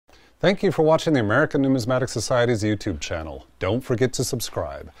Thank you for watching the American Numismatic Society's YouTube channel. Don't forget to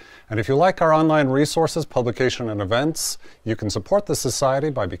subscribe. And if you like our online resources, publication, and events, you can support the Society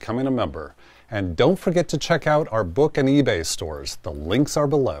by becoming a member. And don't forget to check out our book and eBay stores. The links are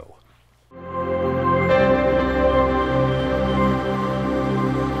below.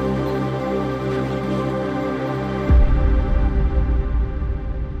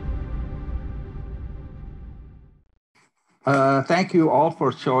 Thank you all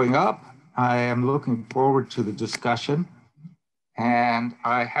for showing up. I am looking forward to the discussion, and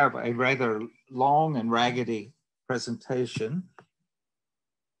I have a rather long and raggedy presentation,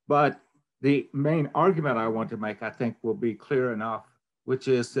 but the main argument I want to make, I think, will be clear enough, which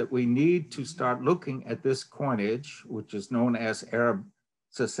is that we need to start looking at this coinage, which is known as Arab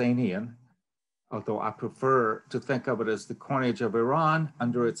Sasanian, although I prefer to think of it as the coinage of Iran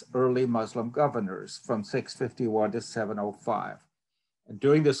under its early Muslim governors from 651 to 705. And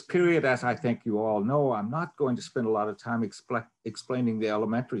during this period, as I think you all know, I'm not going to spend a lot of time explaining the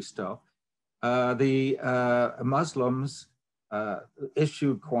elementary stuff. The Muslims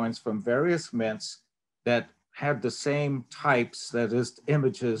issued coins from various mints that had the same types, that is,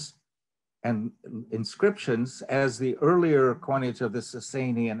 images and inscriptions, as the earlier coinage of the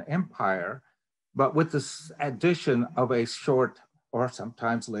Sasanian Empire, but with the addition of a short, or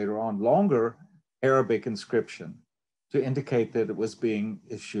sometimes later on longer, Arabic inscription to indicate that it was being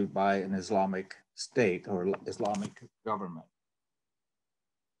issued by an Islamic state or Islamic government.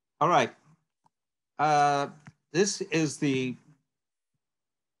 All right, this is the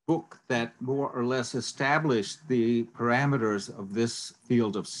book that more or less established the parameters of this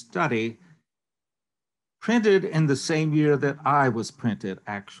field of study, printed in the same year that I was printed,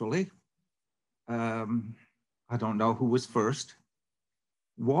 actually. I don't know who was first.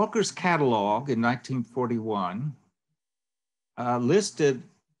 Walker's catalog in 1941 listed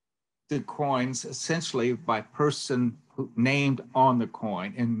the coins essentially by person named on the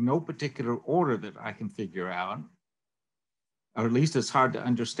coin in no particular order that I can figure out, or at least it's hard to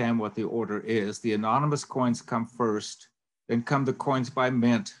understand what the order is. The anonymous coins come first, then come the coins by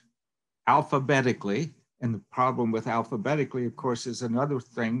mint alphabetically. And the problem with alphabetically, of course, is another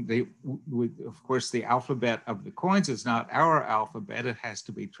thing. Of course, the alphabet of the coins is not our alphabet. It has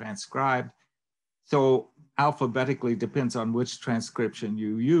to be transcribed. So alphabetically depends on which transcription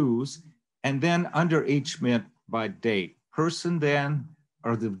you use. And then under each mint by date. Person then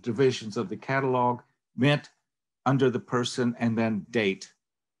are the divisions of the catalog, mint under the person, and then date.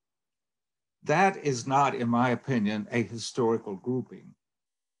 That is not, in my opinion, a historical grouping.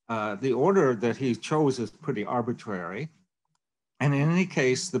 The order that he chose is pretty arbitrary. And in any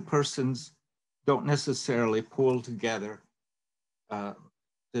case, the persons don't necessarily pull together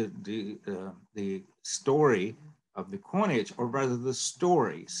the story of the coinage, or rather the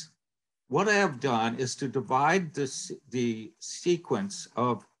stories. What I have done is to divide the sequence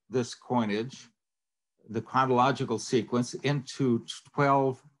of this coinage, the chronological sequence, into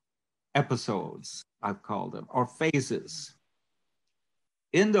 12 episodes, I've called them, or phases.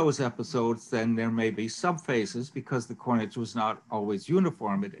 In those episodes, then there may be subphases because the coinage was not always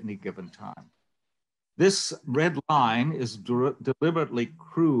uniform at any given time. This red line is deliberately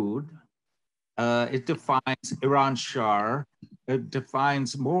crude. It defines Iran Shah. It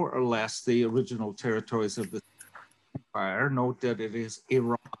defines more or less the original territories of the empire. Note that it is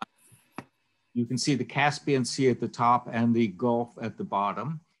Iran. You can see the Caspian Sea at the top and the Gulf at the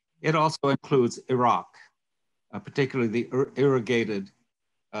bottom. It also includes Iraq, particularly the irrigated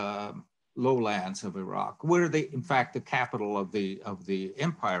lowlands of Iraq, where in fact the capital of the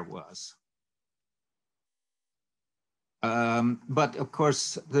empire was. But of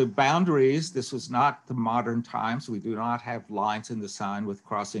course, the boundaries, this was not the modern times. We do not have lines in the sand with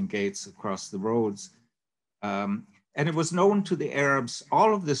crossing gates across the roads. And it was known to the Arabs,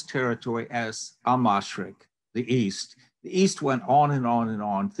 all of this territory, as Al-Mashriq, the East. The East went on and on and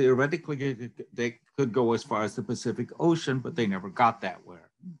on. Theoretically, they could go as far as the Pacific Ocean, but they never got that way.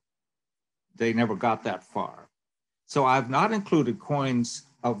 They never got that far. So I've not included coins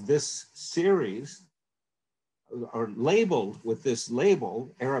of this series, or labeled with this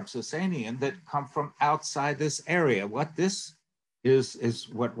label, Arab Sasanian, that come from outside this area. What this is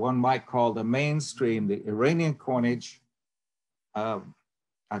what one might call the mainstream, the Iranian coinage. I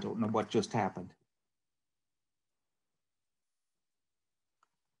don't know what just happened.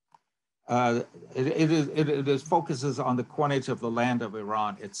 It focuses on the coinage of the land of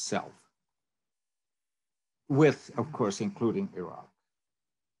Iran itself, with, of course, including Iraq.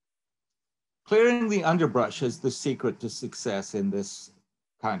 Clearing the underbrush is the secret to success in this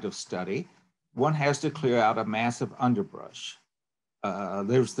kind of study. One has to clear out a massive underbrush.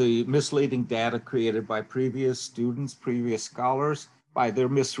 There's the misleading data created by previous students, previous scholars, by their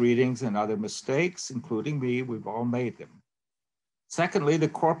misreadings and other mistakes, including me. We've all made them. Secondly, the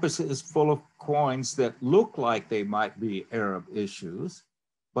corpus is full of coins that look like they might be Arab issues,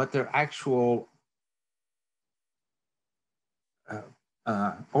 but their actual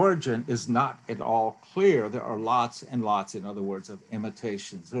origin is not at all clear. There are lots and lots, in other words, of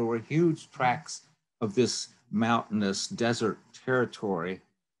imitations. There were huge tracts of this mountainous desert territory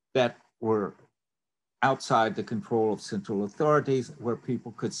that were outside the control of central authorities, where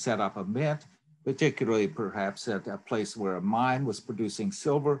people could set up a mint, particularly perhaps at a place where a mine was producing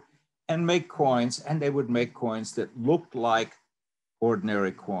silver, and make coins, and they would make coins that looked like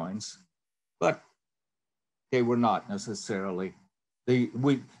ordinary coins, but they were not necessarily.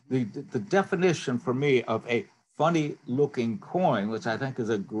 The definition for me of a funny looking coin, which I think is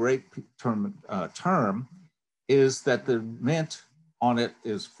a great term, is that the mint on it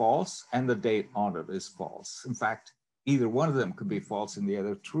is false and the date on it is false. In fact, either one of them could be false and the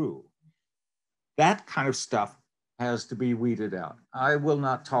other true. That kind of stuff has to be weeded out. I will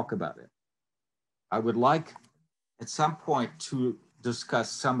not talk about it. I would like at some point to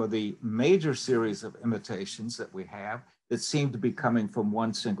discuss some of the major series of imitations that we have that seem to be coming from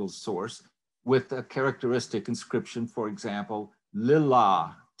one single source with a characteristic inscription, for example,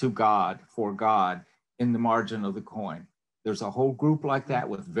 Lillah, to God, for God, in the margin of the coin. There's a whole group like that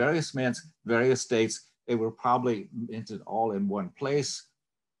with various mints, various dates. They were probably minted all in one place.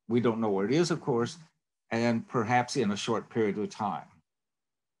 We don't know where it is, of course, and perhaps in a short period of time.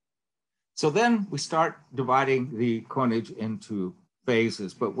 So then we start dividing the coinage into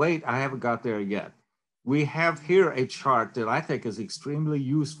phases, but wait, I haven't got there yet. We have here a chart that I think is extremely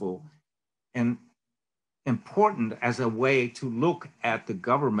useful and important as a way to look at the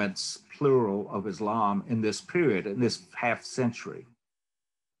governments, plural, of Islam in this period, in this half century.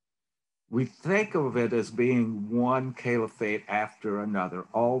 We think of it as being one caliphate after another,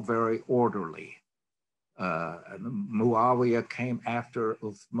 all very orderly. Muawiyah came after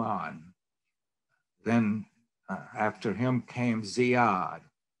Uthman. Then after him came Ziyad.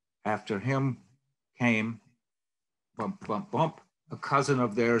 After him came, bump, bump, bump, a cousin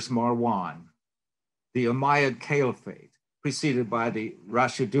of theirs, Marwan. The Umayyad Caliphate, preceded by the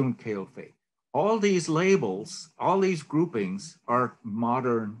Rashidun Caliphate. All these labels, all these groupings are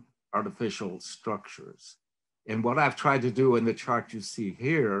modern artificial structures. And what I've tried to do in the chart you see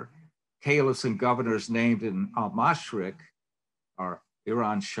here, caliphs and governors named in al-Mashriq, or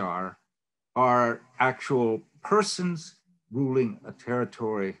Iran Shah, are actual persons ruling a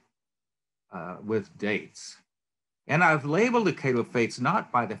territory with dates. And I've labeled the caliphates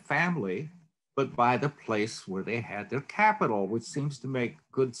not by the family, but by the place where they had their capital, which seems to make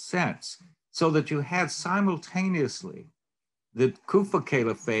good sense. So that you had simultaneously the Kufa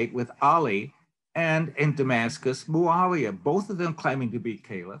Caliphate with Ali and in Damascus, Muawiyah, both of them claiming to be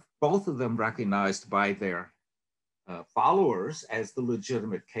caliph, both of them recognized by their followers as the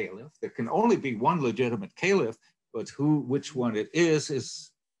legitimate caliph. There can only be one legitimate caliph, but which one it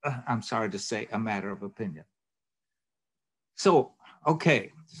is I'm sorry to say, a matter of opinion. So,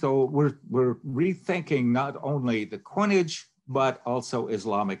 okay, so we're rethinking not only the coinage, but also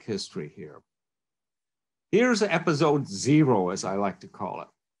Islamic history here. Here's episode 0, as I like to call it.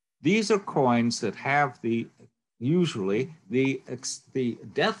 These are coins that have usually the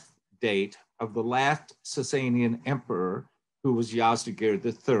death date of the last Sasanian emperor, who was Yazdegerd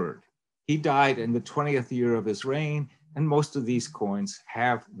III. He died in the 20th year of his reign, and most of these coins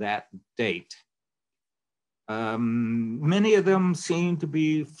have that date. Many of them seem to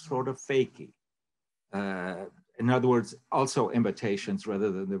be sort of fakey. In other words, also imitations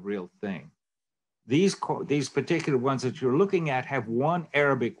rather than the real thing. These particular ones that you're looking at have one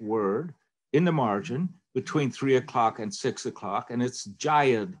Arabic word in the margin between 3 o'clock and 6 o'clock, and it's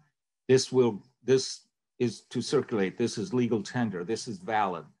jayad. This is to circulate. This is legal tender. This is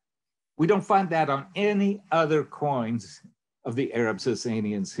valid. We don't find that on any other coins of the Arab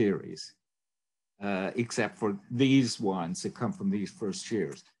Sasanian series, except for these ones that come from these first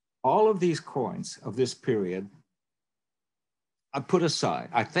years. All of these coins of this period I put aside.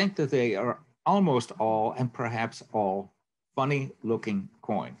 I think that they are almost all, and perhaps all, funny looking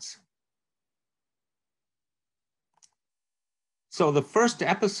coins. So the first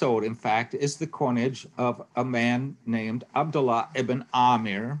episode, in fact, is the coinage of a man named Abdullah ibn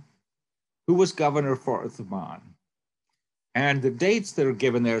Amir, who was governor for Uthman. And the dates that are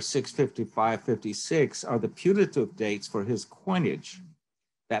given there, 655, 56, are the putative dates for his coinage.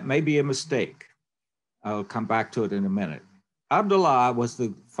 That may be a mistake. I'll come back to it in a minute. Abdullah was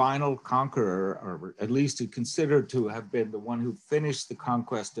the final conqueror, or at least he considered to have been the one who finished the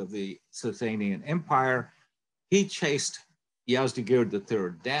conquest of the Sasanian Empire. He chased Yazdegerd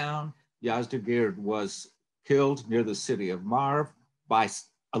III down. Yazdegerd was killed near the city of Marv by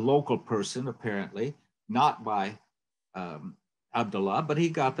a local person, apparently, not by Abdullah, but he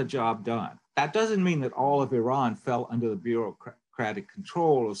got the job done. That doesn't mean that all of Iran fell under the bureaucratic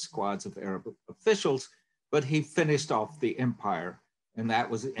control of squads of Arab officials, but he finished off the empire, and that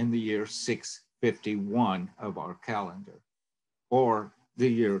was in the year 651 of our calendar, or the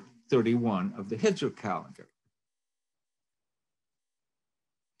year 31 of the Hijra calendar.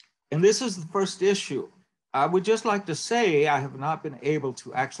 And this is the first issue. I would just like to say I have not been able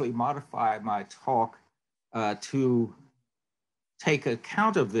to actually modify my talk to take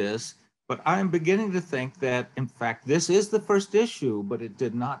account of this, but I'm beginning to think that, in fact, this is the first issue, but it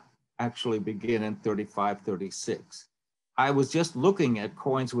did not actually begin in 3536. I was just looking at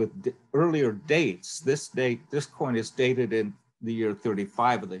coins with earlier dates. This coin is dated in the year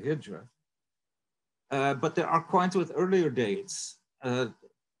 35 of the Hijra, but there are coins with earlier dates.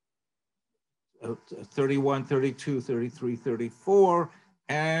 31, 32, 33, 34,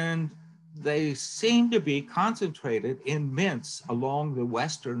 and they seem to be concentrated in mints along the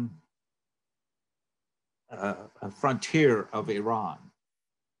western frontier of Iran,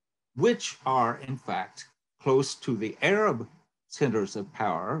 which are in fact close to the Arab centers of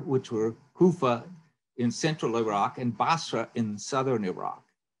power, which were Kufa in central Iraq and Basra in southern Iraq.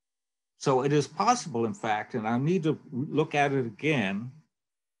 So it is possible, in fact, and I need to look at it again,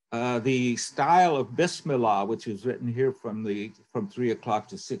 the style of Bismillah, which is written here from 3 o'clock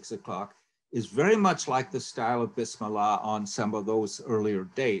to 6 o'clock, is very much like the style of Bismillah on some of those earlier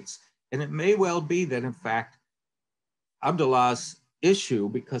dates. And it may well be that, in fact, Abdullah's issue,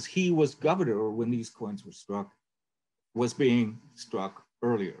 because he was governor when these coins were struck, was being struck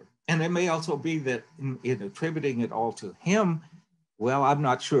earlier. And it may also be that in attributing it all to him, well, I'm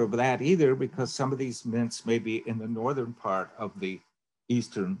not sure of that either, because some of these mints may be in the northern part of the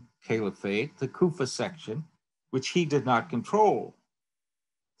Eastern Caliphate, the Kufa section, which he did not control.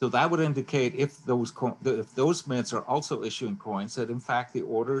 So that would indicate if those mints are also issuing coins, that in fact the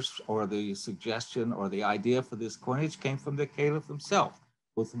orders or the suggestion or the idea for this coinage came from the Caliph himself,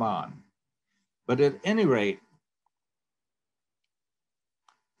 Uthman. But at any rate,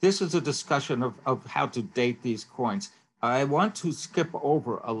 this is a discussion of how to date these coins. I want to skip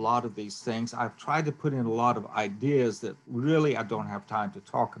over a lot of these things. I've tried to put in a lot of ideas that really I don't have time to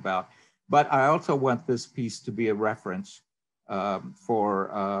talk about, but I also want this piece to be a reference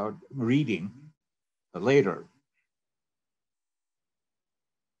for reading later.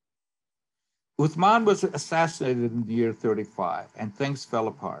 Uthman was assassinated in the year 35, and things fell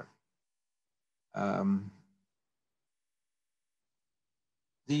apart.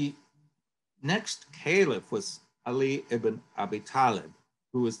 The next caliph was Ali ibn Abi Talib,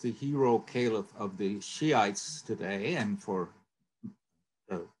 who is the hero caliph of the Shiites today and for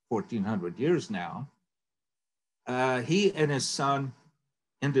 1400 years now. He and his son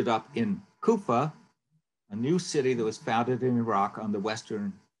ended up in Kufa, a new city that was founded in Iraq on the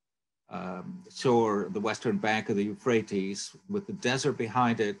western shore, the western bank of the Euphrates, with the desert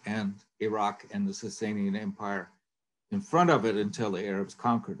behind it and Iraq and the Sasanian Empire in front of it until the Arabs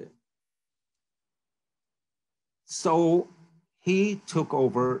conquered it. So he took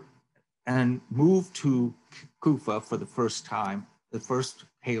over and moved to Kufa for the first time, the first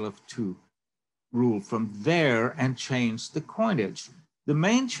caliph to rule from there, and changed the coinage. The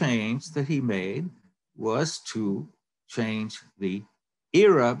main change that he made was to change the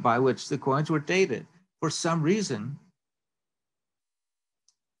era by which the coins were dated. For some reason,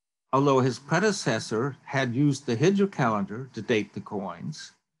 although his predecessor had used the Hijra calendar to date the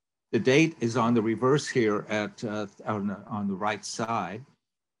coins, the date is on the reverse here on the right side.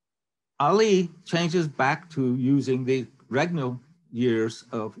 Ali changes back to using the regnal years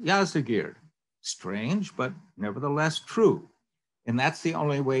of Yazdegerd. Strange, but nevertheless true. And that's the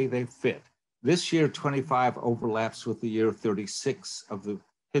only way they fit. This year 25 overlaps with the year 36 of the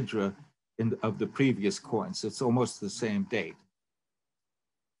Hijra of the previous coins. It's almost the same date.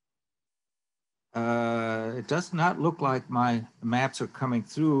 It does not look like my maps are coming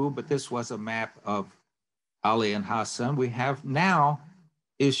through, but this was a map of Ali and Hassan. We have now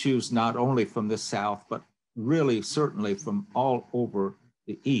issues not only from the south, but really certainly from all over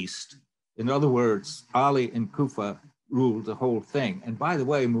the east. In other words, Ali and Kufa ruled the whole thing. And by the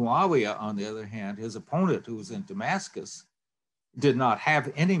way, Muawiyah, on the other hand, his opponent who was in Damascus, did not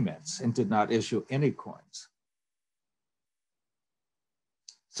have any mints and did not issue any coins.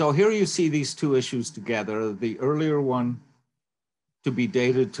 So here you see these two issues together. The earlier one to be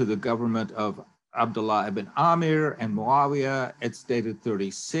dated to the government of Abdullah ibn Amir and Muawiyah. It's dated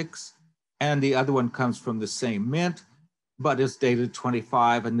 36. And the other one comes from the same mint, but it's dated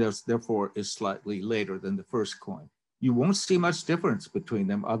 25 and therefore is slightly later than the first coin. You won't see much difference between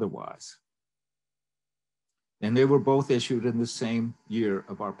them otherwise. And they were both issued in the same year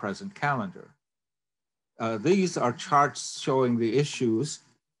of our present calendar. These are charts showing the issues.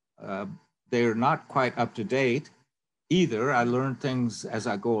 They're not quite up to date either. I learned things as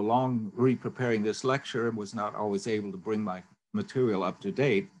I go along, re-preparing this lecture, and was not always able to bring my material up to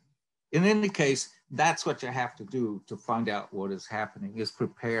date. In any case, that's what you have to do to find out what is happening, is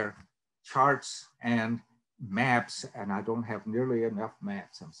prepare charts and maps, and I don't have nearly enough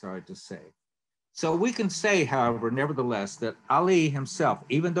maps, I'm sorry to say. So we can say, however, nevertheless, that Ali himself,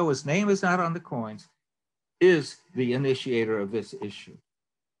 even though his name is not on the coins, is the initiator of this issue.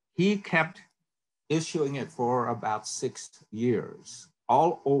 He kept issuing it for about 6 years,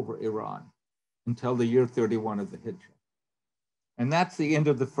 all over Iran, until the year 31 of the Hijrah. And that's the end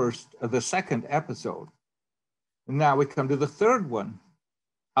of the second episode. And now we come to the third one.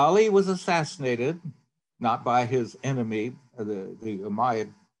 Ali was assassinated, not by his enemy, the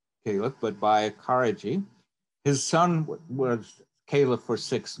Umayyad Caliph, but by Karaji. His son was Caliph for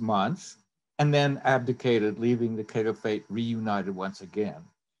 6 months and then abdicated, leaving the Caliphate reunited once again.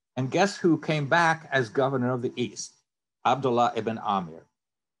 And guess who came back as governor of the East? Abdullah ibn Amir.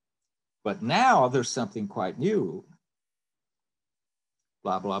 But now there's something quite new.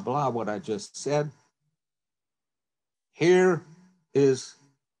 Blah, blah, blah, what I just said. Here is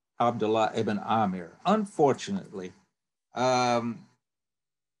Abdullah ibn Amir. Unfortunately, the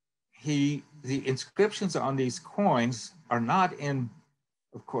inscriptions on these coins are not in,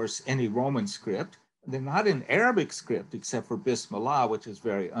 of course, any Roman script. They're not in Arabic script, except for Bismillah, which is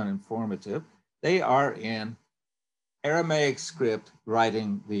very uninformative. They are in Aramaic script,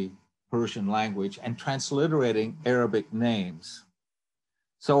 writing the Persian language and transliterating Arabic names.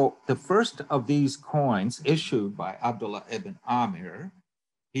 So the first of these coins issued by Abdullah ibn Amir,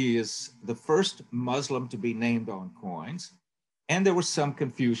 he is the first Muslim to be named on coins. And there was some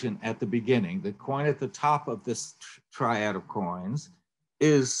confusion at the beginning. The coin at the top of this triad of coins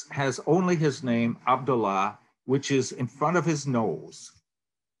has only his name, Abdullah, which is in front of his nose.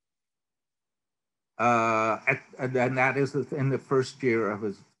 And that is in the first year of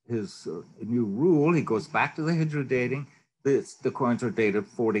his new rule. He goes back to the Hijra dating. The coins are dated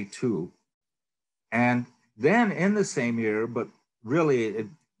 42. And then in the same year, but really it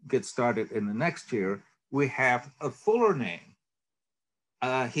gets started in the next year, we have a fuller name.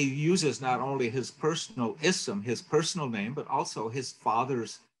 He uses not only his personal ism, his personal name, but also his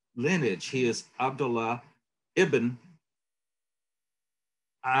father's lineage. He is Abdullah ibn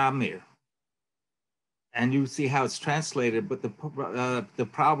Amir. And you see how it's translated, but the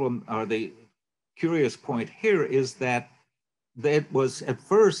problem, or the curious point here, is that it was at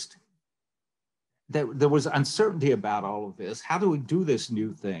first, that there was uncertainty about all of this. How do we do this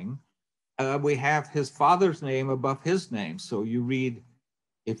new thing? We have his father's name above his name. So you read,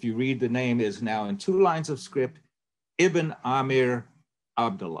 if you read, the name is now in 2 lines of script, Ibn Amir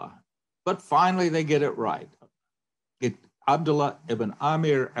Abdullah. But finally they get it right. Abdullah ibn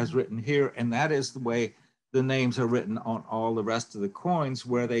Amir as written here, and that is the way the names are written on all the rest of the coins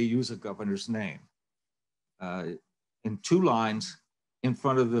where they use a governor's name. In 2 lines in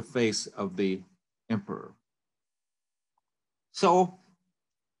front of the face of the emperor. So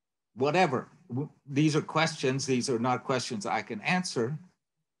whatever, these are questions, these are not questions I can answer,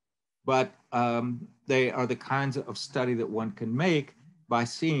 but they are the kinds of study that one can make by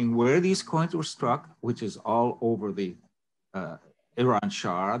seeing where these coins were struck, which is all over the Iran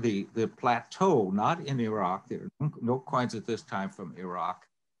Shah, the plateau, not in Iraq. There are no coins at this time from Iraq.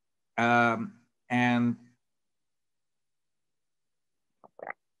 And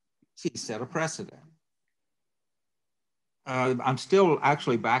he set a precedent. I'm still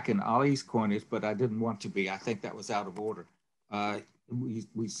actually back in Ali's coinage, but I didn't want to be. I think that was out of order.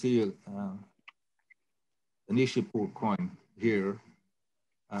 We see an Nishapur coin here.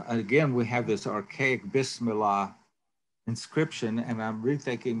 And again, we have this archaic Bismillah inscription, and I'm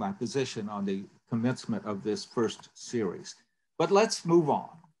rethinking my position on the commencement of this first series. But let's move on.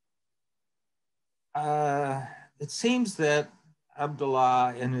 It seems that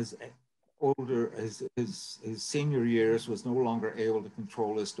Abdullah in his senior years was no longer able to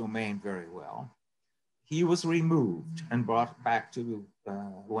control his domain very well. He was removed and brought back to,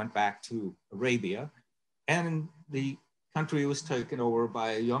 went back to Arabia, and the country was taken over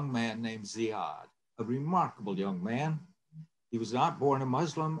by a young man named Ziyad, a remarkable young man. He was not born a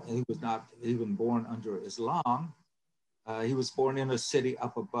Muslim, he was not even born under Islam, He was born in a city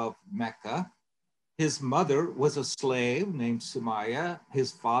up above Mecca. His mother was a slave named Sumaya.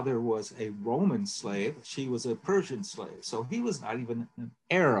 His father was a Roman slave. She was a Persian slave. So he was not even an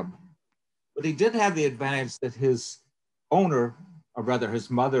Arab. But he did have the advantage that his owner, or rather his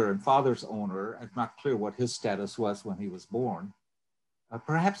mother and father's owner, it's not clear what his status was when he was born,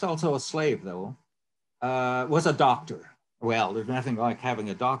 perhaps also a slave though, was a doctor. Well, there's nothing like having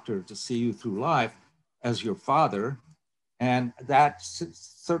a doctor to see you through life as your father. And that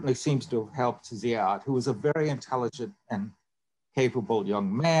certainly seems to have helped Ziad, who was a very intelligent and capable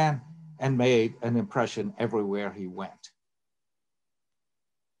young man and made an impression everywhere he went.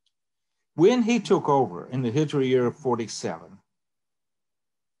 When he took over in the Hijra year of 47,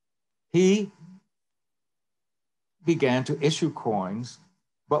 he began to issue coins,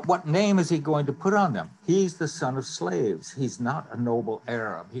 but what name is he going to put on them? He's the son of slaves. He's not a noble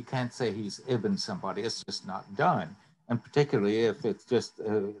Arab. He can't say he's Ibn somebody. It's just not done. And particularly if it's just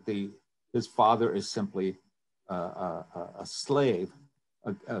his father is simply a slave,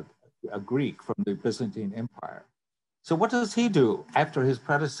 a Greek from the Byzantine Empire. So what does he do after his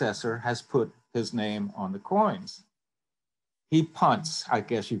predecessor has put his name on the coins? He punts, I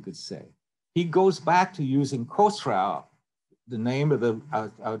guess you could say. He goes back to using Khosrau, the name of the,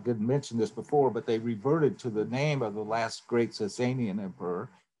 I didn't mention this before, but they reverted to the name of the last great Sasanian emperor,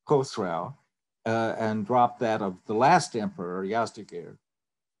 Khosrau, and dropped that of the last emperor, Yazdegerd.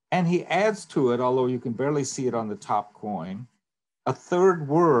 And he adds to it, although you can barely see it on the top coin, a third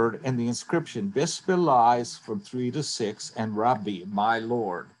word in the inscription, Bismillah from 3 to 6, and Rabbi, my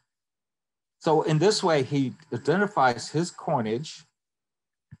Lord. So in this way, he identifies his coinage,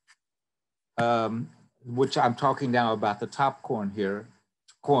 which I'm talking now about the top coin here,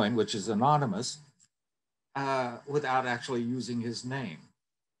 which is anonymous, without actually using his name.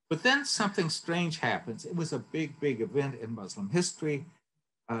 But then something strange happens. It was a big, big event in Muslim history.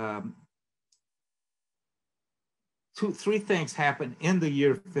 Three things happen in the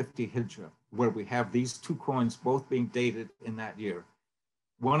year 50 Hijra, where we have these two coins both being dated in that year.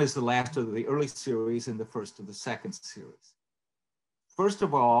 One is the last of the early series and the first of the second series. First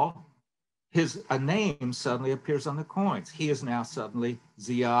of all, a name suddenly appears on the coins. He is now suddenly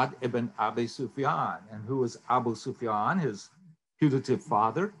Ziyad ibn Abi Sufyan. And who is Abu Sufyan, his putative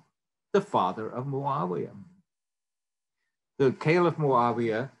father? The father of Muawiyah. The Caliph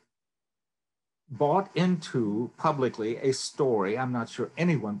Muawiyah bought into publicly a story. I'm not sure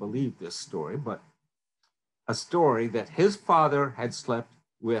anyone believed this story, but a story that his father had slept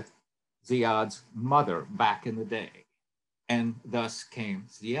with Ziyad's mother back in the day, and thus came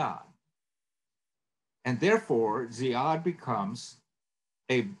Ziyad. And therefore, Ziyad becomes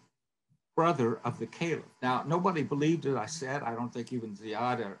a brother of the Caliph. Now, nobody believed it, I said. I don't think even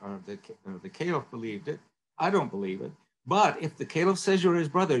Ziyad or the Caliph believed it. I don't believe it. But if the Caliph says you're his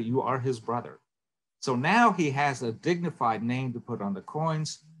brother, you are his brother. So now he has a dignified name to put on the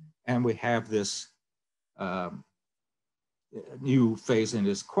coins, and we have this new phase in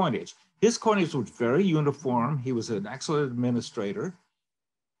his coinage. His coinage was very uniform. He was an excellent administrator.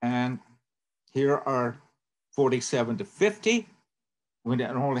 And here are 47 to 50. When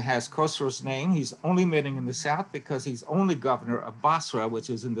it only has Khosrau's name, he's only meeting in the south because he's only governor of Basra, which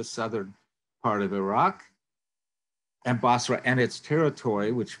is in the southern part of Iraq. And Basra and its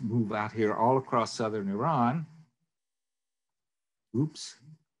territory, which move out here all across southern Iran. Oops.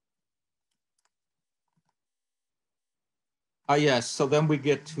 Yes, so then we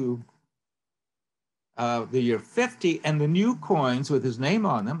get to the year 50, and the new coins with his name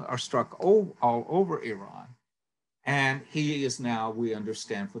on them are struck all over Iran. And he is now, we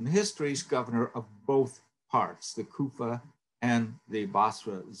understand from the histories, governor of both parts, the Kufa and the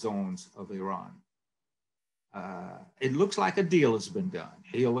Basra zones of Iran. It looks like a deal has been done.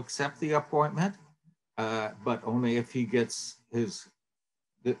 He'll accept the appointment, but only if he gets his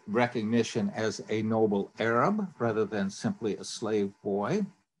recognition as a noble Arab rather than simply a slave boy.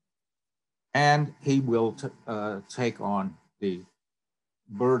 And he will take on the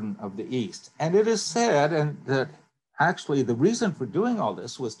burden of the East. And it is said that actually the reason for doing all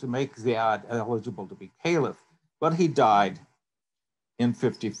this was to make Ziyad eligible to be caliph, but he died in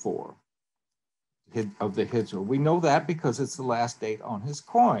 54 of the Hijra. We know that because it's the last date on his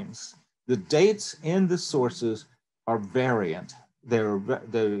coins. The dates in the sources are variant.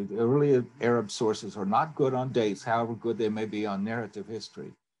 The early Arab sources are not good on dates, however good they may be on narrative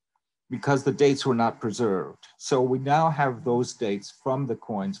history, because the dates were not preserved. So we now have those dates from the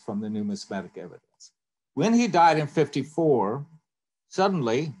coins from the numismatic evidence. When he died in 54,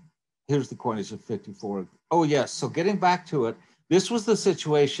 suddenly, here's the coinage of 54. Oh yes, so getting back to it, this was the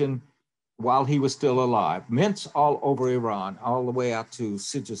situation while he was still alive. Mints all over Iran, all the way out to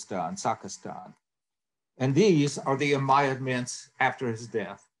Sijistan, Sakistan. And these are the Umayyad mints after his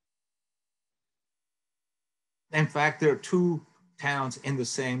death. In fact, there are two towns in the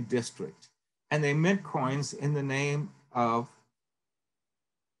same district, and they mint coins in the name of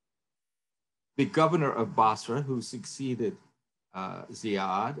the governor of Basra, who succeeded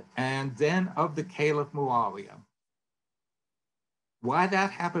Ziyad, and then of the Caliph Muawiyah. Why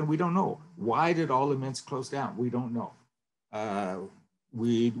that happened, we don't know. Why did all the mints close down? We don't know.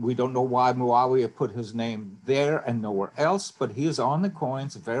 We don't know why Muawiyah put his name there and nowhere else, but he is on the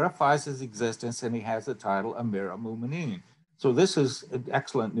coins, verifies his existence, and he has the title Amir al-Mu'minin. So this is an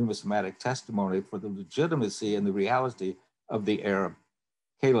excellent numismatic testimony for the legitimacy and the reality of the Arab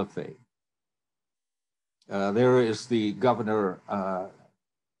caliphate. There is the governor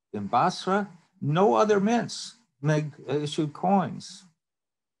in Basra. No other mints issued coins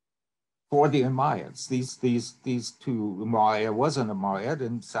for the Umayyads. These two, Umayyah was an Umayyad,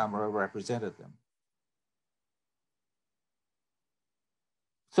 and Samara represented them.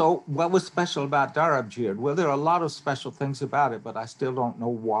 So what was special about Darabjir? Well, there are a lot of special things about it, but I still don't know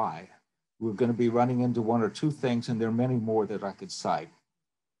why. We're going to be running into one or two things, and there are many more that I could cite.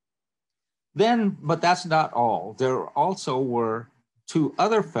 Then, but that's not all. There also were two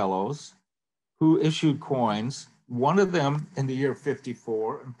other fellows who issued coins, one of them in the year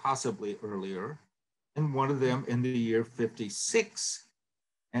 54 and possibly earlier, and one of them in the year 56,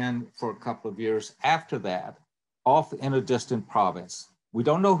 and for a couple of years after that, off in a distant province. We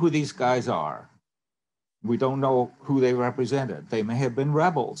don't know who these guys are. We don't know who they represented. They may have been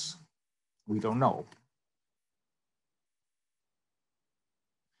rebels. We don't know.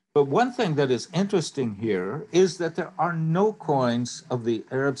 But one thing that is interesting here is that there are no coins of the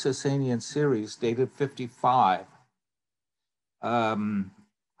Arab Sasanian series dated 55. I'm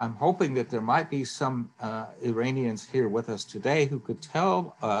hoping that there might be some Iranians here with us today who could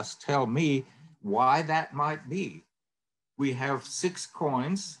tell me why that might be. We have 6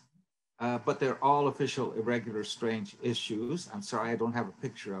 coins, but they're all official, irregular, strange issues. I'm sorry, I don't have a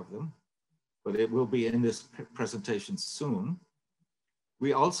picture of them, but it will be in this presentation soon.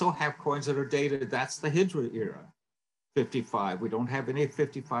 We also have coins that are dated, that's the Hijra era, 55. We don't have any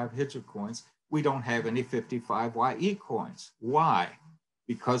 55 Hijra coins. We don't have any 55 YE coins. Why?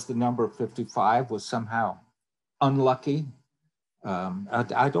 Because the number 55 was somehow unlucky.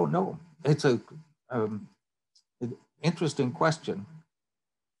 I don't know. It's an interesting question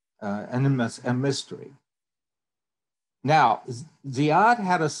and a mystery. Now, Ziyad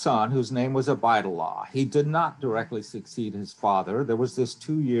had a son whose name was Ubaydullah. He did not directly succeed his father. There was this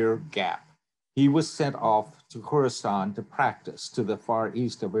 2-year gap. He was sent off to Khorasan to practice to the far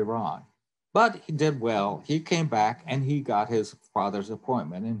east of Iran. But he did well. He came back and he got his father's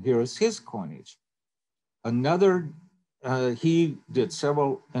appointment. And here is his coinage. He did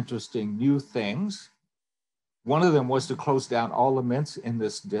several interesting new things. One of them was to close down all the mints in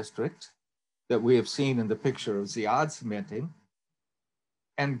this district that we have seen in the picture of Ziyad's minting,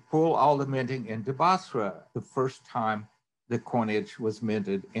 and pull all the minting into Basra, the first time the coinage was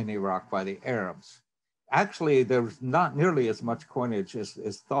minted in Iraq by the Arabs. Actually, there was not nearly as much coinage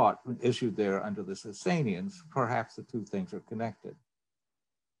as thought issued there under the Sasanians. Perhaps the two things are connected.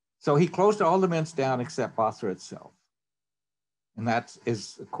 So he closed all the mints down except Basra itself. And that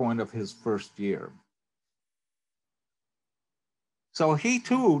is a coin of his first year. So he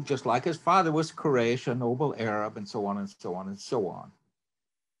too, just like his father, was Quraysh, a noble Arab, and so on and so on and so on.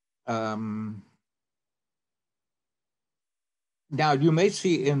 Now you may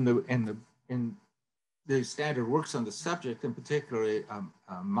see in the standard works on the subject, and particularly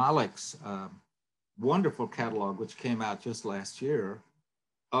Malik's wonderful catalog, which came out just last year,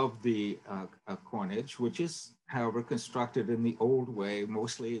 of the coinage, which is, however, constructed in the old way,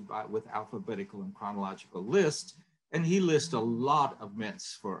 mostly with alphabetical and chronological lists. And he lists a lot of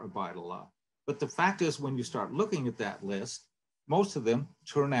mints for Ubaydullah. But the fact is, when you start looking at that list, most of them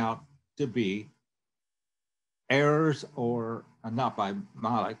turn out to be errors, or not by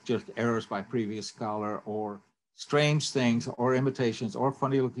Malik, just errors by previous scholar, or strange things, or imitations, or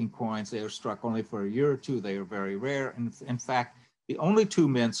funny looking coins. They are struck only for a year or two. They are very rare. And in fact, the only 2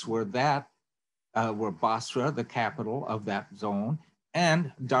 mints were Basra, the capital of that zone,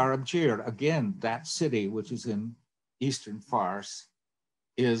 and Darabjir, again, that city, which is in Eastern Fars,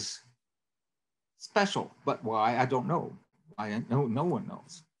 is special. But why? I don't know. No one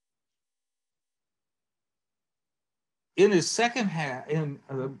knows. In his second half,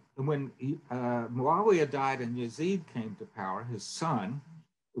 when Muawiyah died and Yazid came to power, his son,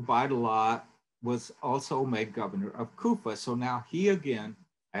 Ubaydullah, was also made governor of Kufa. So now he again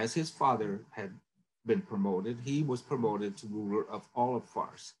as his father had been promoted, he was promoted to ruler of all of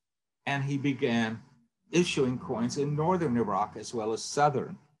Fars. And he began issuing coins in northern Iraq as well as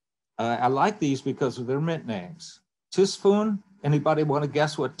southern. I like these because of their mint names. Tisfun, anybody want to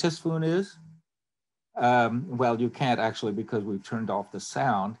guess what Tisfun is? Well, you can't actually because we've turned off the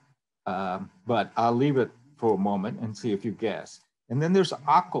sound, but I'll leave it for a moment and see if you guess. And then there's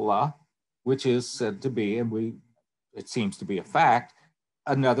Akula, which is said to be, and it seems to be a fact,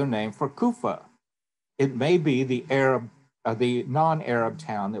 another name for Kufa. It may be the non-Arab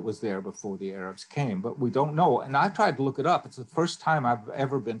town that was there before the Arabs came, but we don't know. And I tried to look it up. It's the first time I've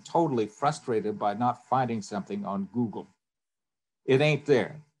ever been totally frustrated by not finding something on Google. It ain't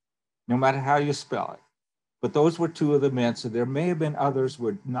there, no matter how you spell it. But those were two of the mints, and there may have been others.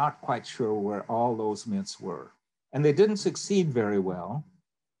 We're not quite sure where all those mints were. And they didn't succeed very well.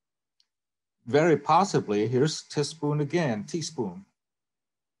 Very possibly, here's teaspoon again, teaspoon.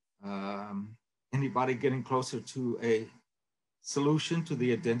 Anybody getting closer to a solution to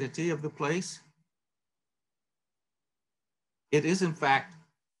the identity of the place? It is, in fact,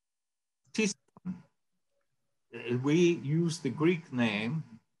 teaspoon. We use the Greek name,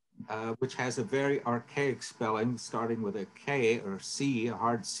 which has a very archaic spelling, starting with a K or C, a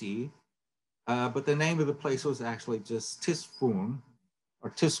hard C. But the name of the place was actually just Tisfun or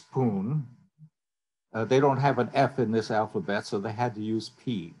Tispoon. They don't have an F in this alphabet, so they had to use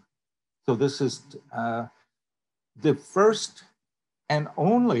P. So this is the first and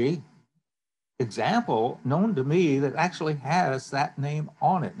only example known to me that actually has that name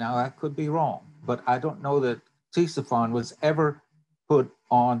on it. Now, I could be wrong, but I don't know that Ctesiphon was ever put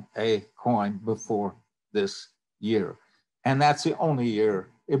on a coin before this year. And that's the only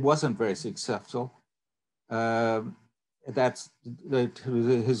year. It wasn't very successful. His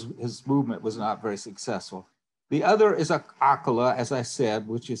movement was not very successful. The other is Akala, as I said,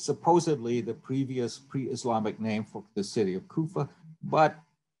 which is supposedly the previous pre-Islamic name for the city of Kufa, but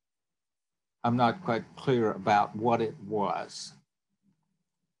I'm not quite clear about what it was.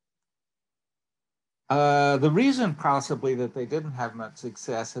 The reason possibly that they didn't have much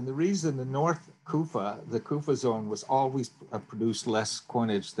success, and the reason the North Kufa, the Kufa zone, was always produced less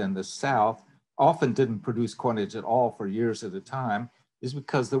coinage than the South, often didn't produce coinage at all for years at a time, is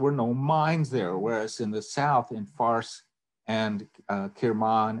because there were no mines there, whereas in the South, in Fars and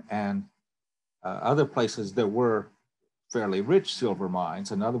Kirman and other places, there were fairly rich silver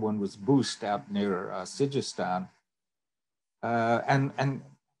mines. Another one was Boost out near Sijistan, and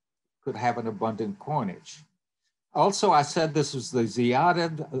could have an abundant coinage. Also, I said this was the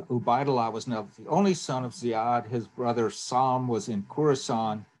Ziyadid. Ubaidullah was not the only son of Ziyad. His brother Sam was in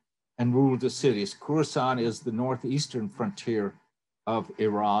Khorasan and ruled the cities. Khorasan is the northeastern frontier of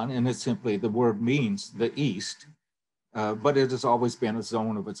Iran, and it simply, the word means the east, but it has always been a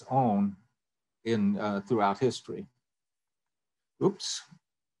zone of its own throughout history. Oops.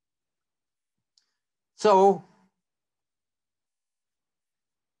 So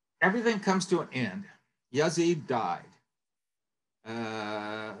everything comes to an end. Yazid died.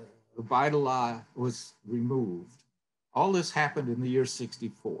 Ubaidullah was removed. All this happened in the year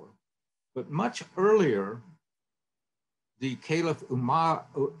 64. But much earlier, the Caliph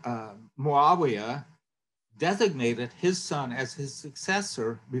Muawiyah designated his son as his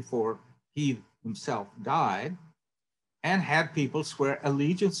successor before he himself died, and had people swear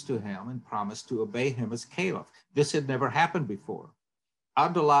allegiance to him and promise to obey him as caliph. This had never happened before.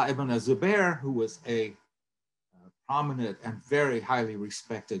 Abdullah ibn Zubair, who was a prominent and very highly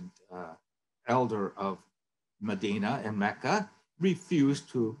respected elder of Medina and Mecca, refused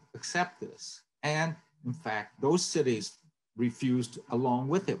to accept this. And in fact, those cities refused along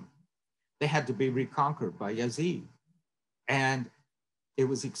with him. They had to be reconquered by Yazid. And it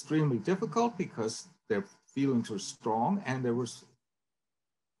was extremely difficult because their feelings were strong, and there was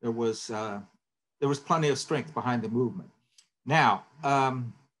plenty of strength behind the movement. Now,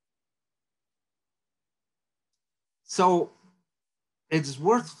 so it's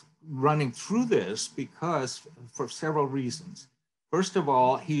worth running through this because for several reasons. First of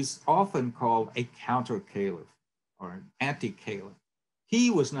all, he's often called a counter-caliph or an anti-caliph. He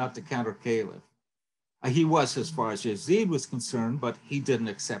was not the counter-caliph. He was as far as Yazid was concerned, but he didn't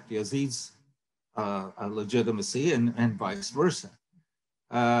accept Yazid's legitimacy and vice versa.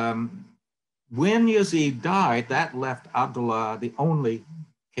 When Yazid died, that left Abdullah the only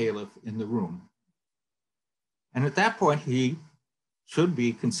caliph in the room. And at that point, he should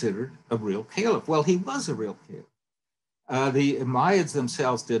be considered a real caliph. Well, he was a real caliph. The Umayyads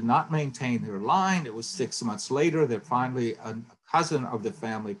themselves did not maintain their line. It was 6 months later that finally a cousin of the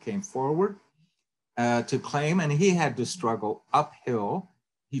family came forward to claim, and he had to struggle uphill.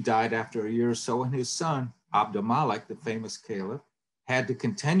 he died after a year or so, and his son, Abd-al-Malik, the famous caliph, had to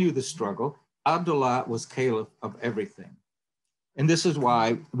continue the struggle. Abdullah was caliph of everything. And this is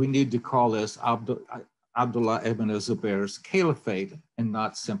why we need to call this Abdullah ibn Zubair's caliphate and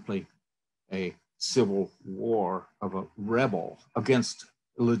not simply a civil war of a rebel against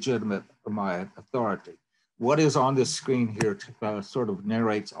legitimate Umayyad authority. What is on this screen here sort of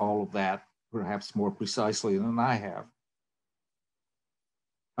narrates all of that, perhaps more precisely than I have.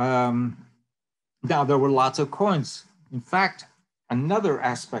 Now, there were lots of coins. In fact, another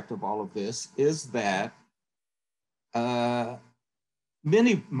aspect of all of this is that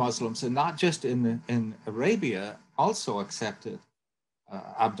many Muslims, and not just in Arabia, also accepted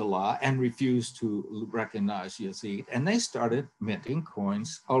Abdullah and refused to recognize Yazid. And they started minting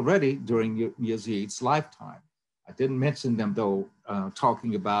coins already during Yazid's lifetime. I didn't mention them, though,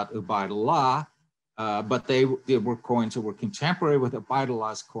 talking about Ubaydullah, but they were coins that were contemporary with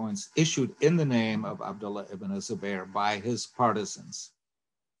Ubaidullah's coins issued in the name of Abdullah ibn Zubair by his partisans.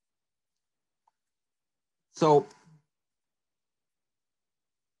 So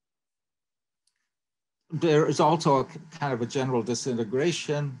there is also a kind of a general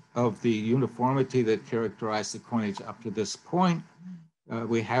disintegration of the uniformity that characterized the coinage up to this point.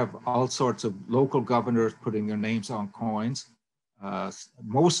 We have all sorts of local governors putting their names on coins,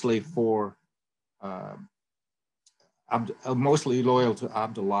 mostly for mostly loyal to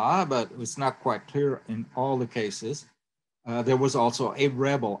Abdullah, but it's not quite clear in all the cases. There was also a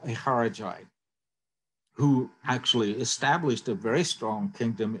rebel, a Kharijite, who actually established a very strong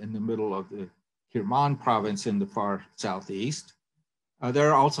kingdom in the middle of the Kirman province in the far southeast. There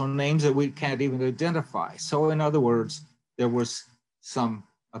are also names that we can't even identify. So in other words, there was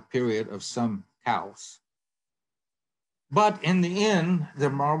a period of some chaos. But in the end, the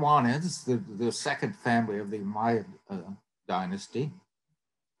Marwanids, the second family of the Umayyad dynasty,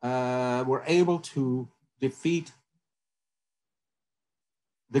 were able to defeat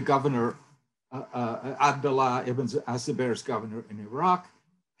the governor, Abdullah ibn Zubair's governor in Iraq,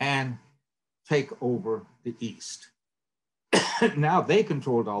 and take over the East. Now they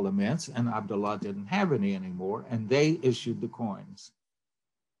controlled all the mints, and Abdullah didn't have any anymore, and they issued the coins.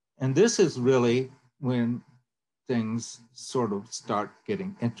 And this is really when things sort of start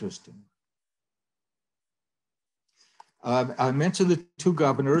getting interesting. I mentioned the two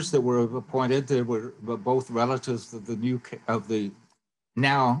governors that were appointed. They were both relatives of the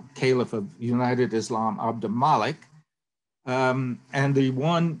now Caliph of United Islam, Abd-al-Malik. And the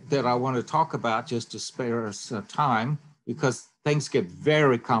one that I want to talk about, just to spare us time, because things get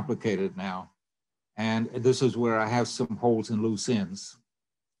very complicated now. And this is where I have some holes and loose ends.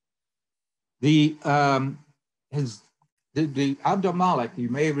 The Abd-al-Malik, you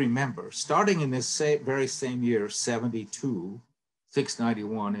may remember, starting in this very same year, 72,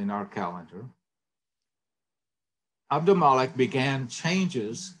 691 in our calendar, Abd-al-Malik began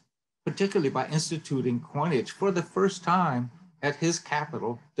changes, particularly by instituting coinage for the first time at his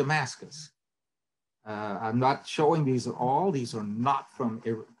capital, Damascus. I'm not showing these at all. These are not from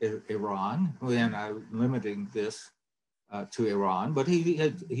Iran, and I'm limiting this to Iran, but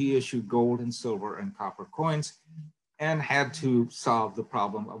he issued gold and silver and copper coins and had to solve the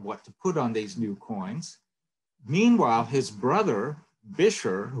problem of what to put on these new coins. Meanwhile, his brother,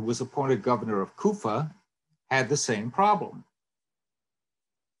 Bishr, who was appointed governor of Kufa, had the same problem.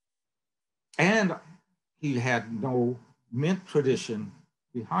 And he had no mint tradition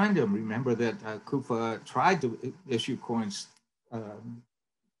behind him. Remember that Kufa tried to issue coins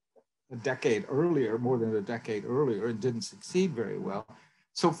a decade earlier, more than a decade earlier, and didn't succeed very well.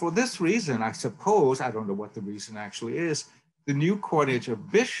 So for this reason, I suppose, I don't know what the reason actually is, the new coinage of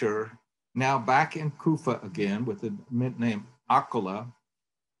Bishr, now back in Kufa again with the mint name Akula,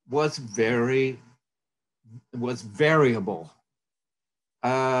 was variable.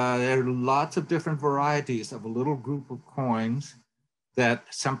 There are lots of different varieties of a little group of coins that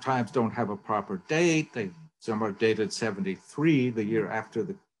sometimes don't have a proper date. Some are dated 73, the year after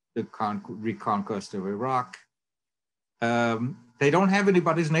the reconquest of Iraq. They don't have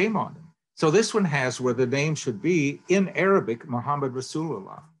anybody's name on them. So this one has where the name should be, in Arabic, Muhammad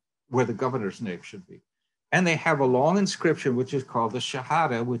Rasulullah, where the governor's name should be. And they have a long inscription, which is called the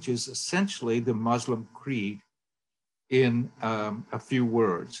Shahada, which is essentially the Muslim creed in a few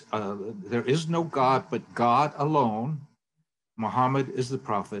words. There is no God but God alone. Muhammad is the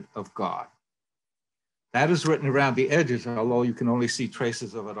prophet of God. That is written around the edges, although you can only see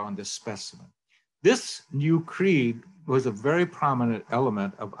traces of it on this specimen. This new creed was a very prominent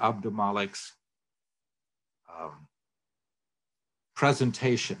element of Abd-al-Malik's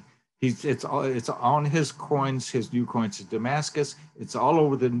presentation. It's on his coins, his new coins in Damascus. It's all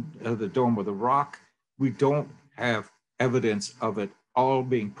over the Dome of the Rock. We don't have evidence of it all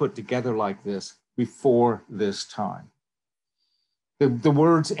being put together like this before this time. The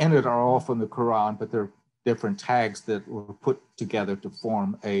words in it are all from the Quran, but they're different tags that were put together to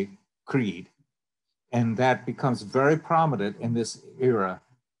form a creed. And that becomes very prominent in this era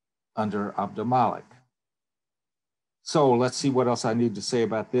under Abd al-Malik. So let's see what else I need to say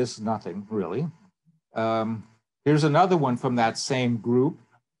about this. Nothing really. Here's another one from that same group.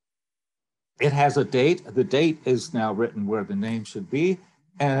 It has a date. The date is now written where the name should be,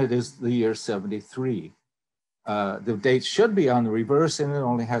 and it is the year 73. The date should be on the reverse, and it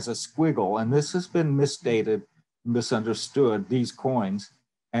only has a squiggle. And this has been misdated, misunderstood, these coins,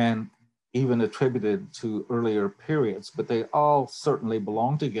 and even attributed to earlier periods, but they all certainly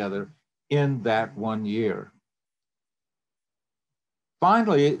belong together in that one year.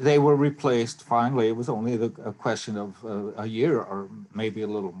 Finally, they were replaced. Finally, it was only a question of a year or maybe a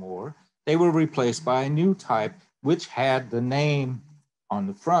little more. They were replaced by a new type, which had the name on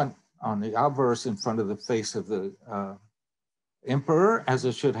the front, on the obverse in front of the face of the emperor, as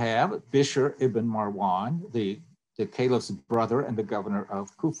it should have, Bishr ibn Marwan, the caliph's brother and the governor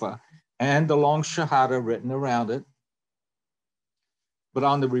of Kufa, and the long Shahada written around it. But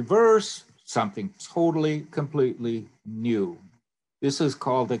on the reverse, something totally, completely new. This is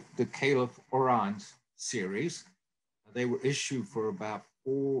called the Caliph Orange series. They were issued for about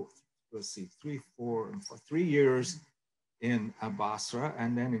 3 years in Basra,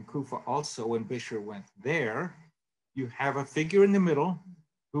 and then in Kufa also when Bishr went there. You have a figure in the middle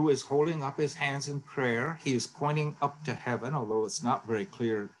who is holding up his hands in prayer. He is pointing up to heaven, although it's not very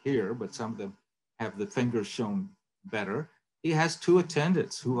clear here, but some of them have the fingers shown better. He has two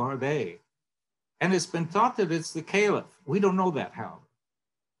attendants. Who are they? And it's been thought that it's the caliph. We don't know that, however.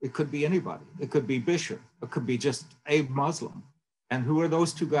 It could be anybody. It could be Bishr. It could be just a Muslim. And who are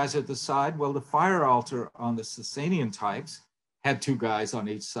those two guys at the side? Well, the fire altar on the Sasanian types had two guys on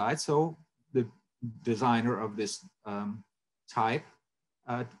each side. So the designer of this type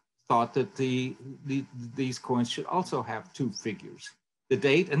thought that these coins should also have two figures. The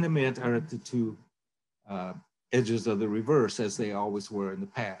date and the mint are at the two edges of the reverse, as they always were in the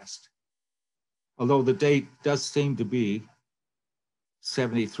past. Although the date does seem to be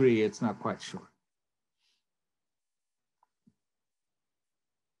 73, it's not quite sure.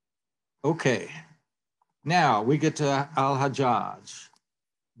 Okay, now we get to al-Hajjaj.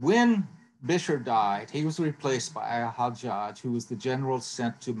 When Bishr died, he was replaced by al-Hajjaj, who was the general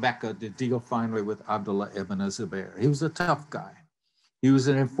sent to Mecca to deal finally with Abdullah ibn Zubayr. He was a tough guy. He was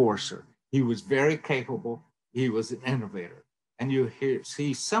an enforcer. He was very capable. He was an innovator. And you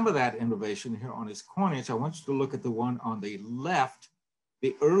see some of that innovation here on his coinage. I want you to look at the one on the left,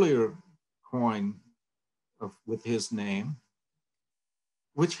 the earlier coin with his name,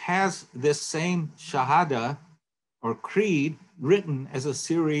 which has this same Shahada or creed written as a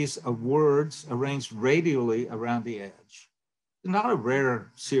series of words arranged radially around the edge. It's not a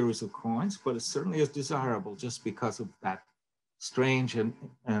rare series of coins, but it certainly is desirable just because of that strange and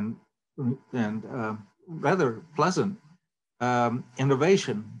rather pleasant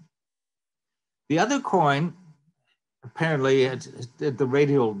innovation. The other coin, apparently the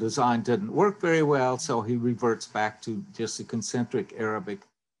radial design didn't work very well, so he reverts back to just the concentric Arabic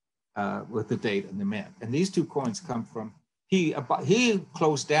with the date and the mint. And these two coins come from, he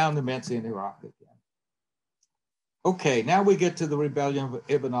closed down the mints in Iraq again. Okay, now we get to the rebellion of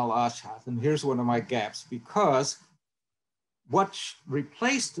Ibn al-Ash'ath, and here's one of my gaps, because what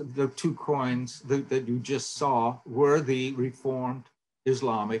replaced the two coins that you just saw were the reformed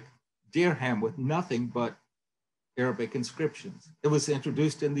Islamic dirham with nothing but Arabic inscriptions. It was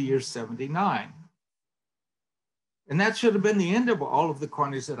introduced in the year 79. And that should have been the end of all of the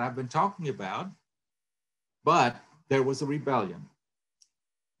coinage that I've been talking about, but there was a rebellion.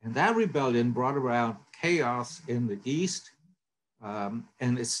 And that rebellion brought around chaos in the East, and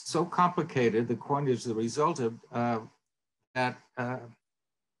it's so complicated, the coinage that resulted, that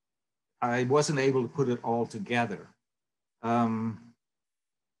I wasn't able to put it all together. In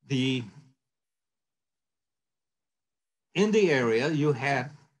the area, you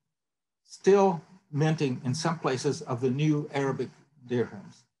had still minting in some places of the new Arabic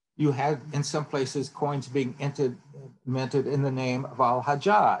dirhams. You had in some places coins being minted in the name of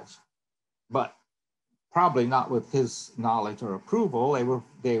al-Hajjaj, but probably not with his knowledge or approval.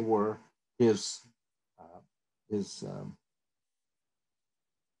 They were his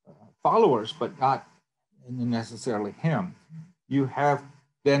followers, but not necessarily him. You have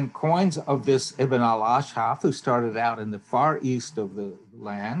Then coins of this Ibn al-Ashhaf, who started out in the far east of the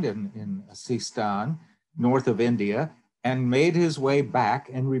land in Sistan, north of India, and made his way back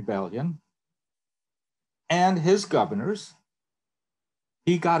in rebellion. And his governors,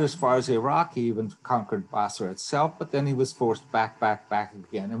 he got as far as Iraq, he even conquered Basra itself, but then he was forced back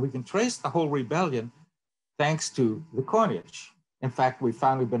again. And we can trace the whole rebellion thanks to the coinage. In fact, we've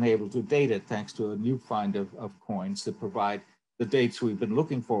finally been able to date it thanks to a new find of coins that provide the dates we've been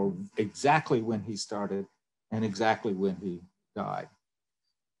looking for, exactly when he started and exactly when he died.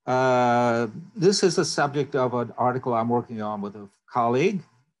 This is the subject of an article I'm working on with a colleague,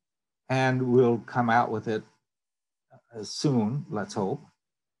 and we'll come out with it soon, let's hope.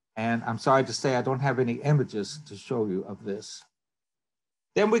 And I'm sorry to say I don't have any images to show you of this.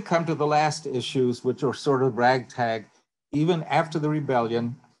 Then we come to the last issues, which are sort of ragtag, even after the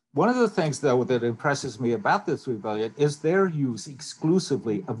rebellion. One of the things, though, that impresses me about this rebellion is their use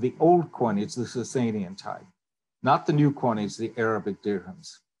exclusively of the old coinage, the Sasanian type, not the new coinage, the Arabic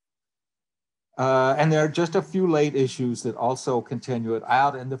dirhams. And there are just a few late issues that also continue it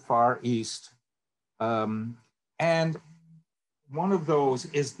out in the Far East. And one of those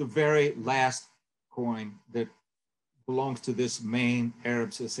is the very last coin that belongs to this main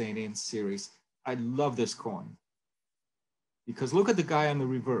Arab Sasanian series. I love this coin because look at the guy on the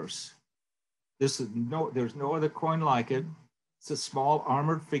reverse. There's no other coin like it. It's a small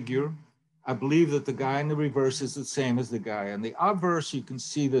armored figure. I believe that the guy in the reverse is the same as the guy in the obverse. You can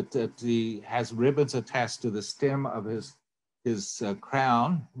see that he has ribbons attached to the stem of his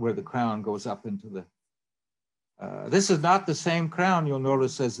crown, where the crown goes up into the. This is not the same crown you'll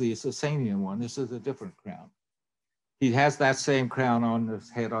notice as the Sasanian one. This is a different crown. He has that same crown on his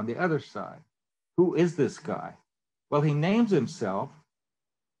head on the other side. Who is this guy? Well, he names himself.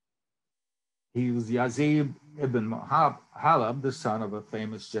 He was Yazid ibn Halab, the son of a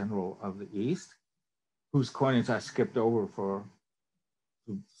famous general of the East, whose coinage I skipped over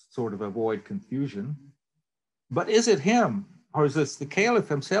to sort of avoid confusion. But is it him, or is this the caliph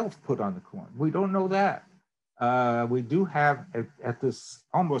himself put on the coin? We don't know that. We do have at this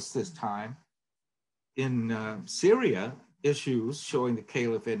almost this time in Syria issues showing the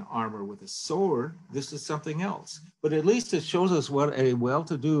caliph in armor with a sword. This is something else, but at least it shows us what a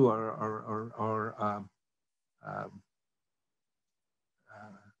well-to-do or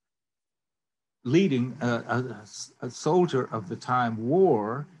leading a soldier of the time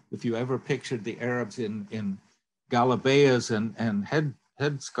wore. If you ever pictured the Arabs in galabeas and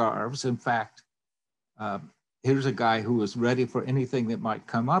head scarves, in fact, here's a guy who is ready for anything that might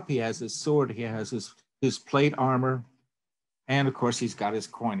come up. He has his sword, he has his plate armor, and of course, he's got his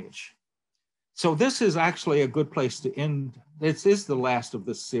coinage. So this is actually a good place to end. This is the last of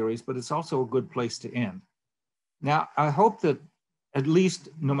this series, but it's also a good place to end. Now, I hope that at least,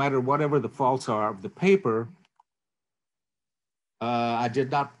 no matter whatever the faults are of the paper, I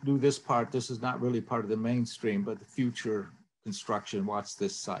did not do this part. This is not really part of the mainstream, but the future construction, watch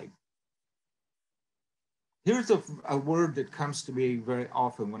this site. Here's a word that comes to me very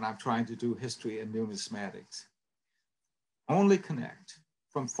often when I'm trying to do history and numismatics. Only connect,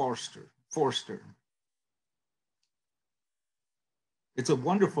 from Forster. It's a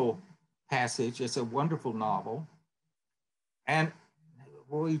wonderful passage. It's a wonderful novel. And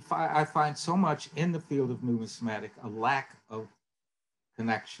I find so much in the field of numismatic, a lack of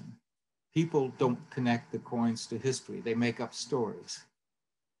connection. People don't connect the coins to history. They make up stories.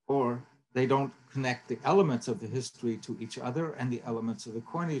 Or they don't connect the elements of the history to each other and the elements of the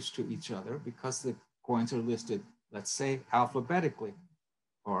coinage to each other because the coins are listed, let's say, alphabetically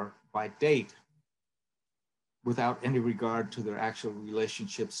or by date without any regard to their actual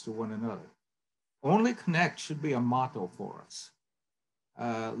relationships to one another. Only connect should be a motto for us.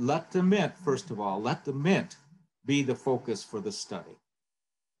 Let the mint, first of all, let the mint be the focus for the study.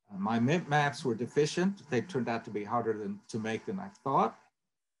 My mint maps were deficient. They turned out to be harder to make than I thought.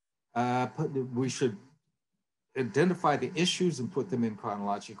 We should identify the issues and put them in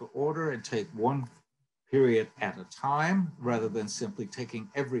chronological order and take one period at a time rather than simply taking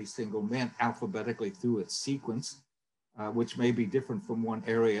every single mint alphabetically through its sequence, which may be different from one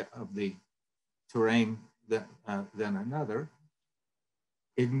area of the terrain than another.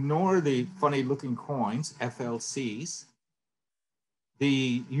 Ignore the funny looking coins, FLCs.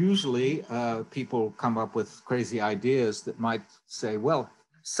 Usually people come up with crazy ideas that might say, well,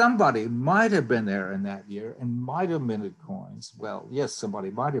 somebody might have been there in that year and might have minted coins. Well, yes,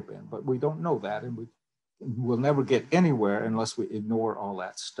 somebody might have been, but we don't know that. And we'll never get anywhere unless we ignore all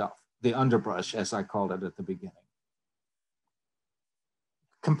that stuff. The underbrush, as I called it at the beginning.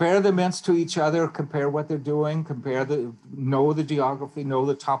 Compare the mints to each other, compare what they're doing, know the geography, know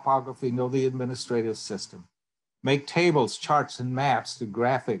the topography, know the administrative system. Make tables, charts, and maps to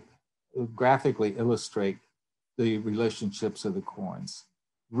graphically illustrate the relationships of the coins.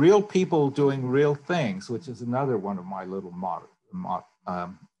 Real people doing real things, which is another one of my little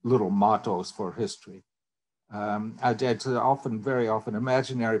mottos for history. Very often,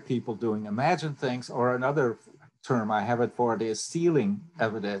 imaginary people doing imagined things, or another term I have it for it is sealing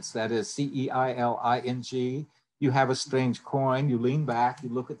evidence. That is C-E-I-L-I-N-G. You have a strange coin, you lean back, you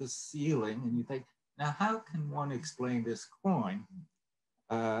look at the ceiling, and you think, now how can one explain this coin?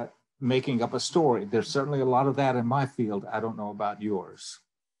 Making up a story. There's certainly a lot of that in my field. I don't know about yours.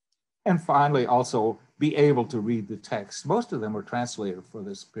 And finally, also be able to read the text. Most of them are translated for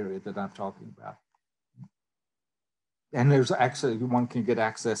this period that I'm talking about. And there's actually, one can get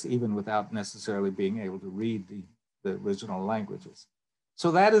access even without necessarily being able to read the original languages. So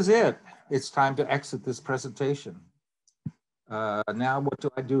that is it. It's time to exit this presentation. Now what do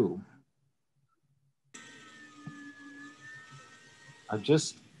I do?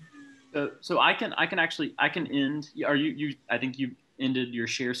 So I can end. I think you ended your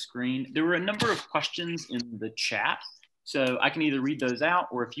share screen. There were a number of questions in the chat, so I can either read those out,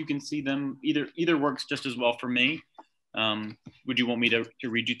 or if you can see them, either works just as well for me. Would you want me to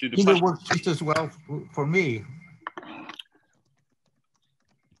read you through the questions? Either works just as well for me.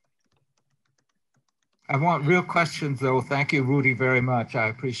 I want real questions, though. Thank you, Rudy, very much. I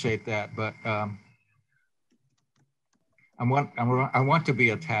appreciate that, but I want to be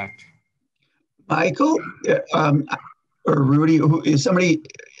attacked. Michael, or Rudy, is somebody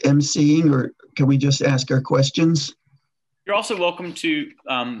emceeing, or can we just ask our questions? You're also welcome to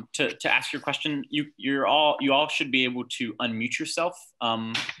ask your question. You all should be able to unmute yourself.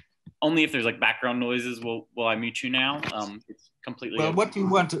 Only if there's like background noises will I mute you now. It's completely. Well, what do you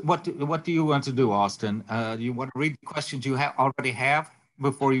want to do, Austin? You want to read the questions you already have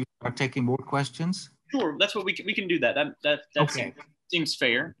before you start taking more questions? Sure, that's what we can do. That okay. seems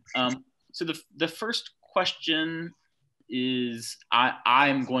fair. So the first question is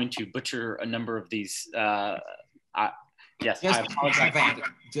I'm going to butcher a number of these. Yes, just have at it.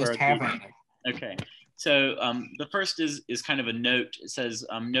 Just have at it. Okay. So the first is kind of a note. It says,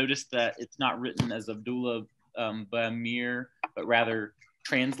 notice that it's not written as Abdullah Bamir, but rather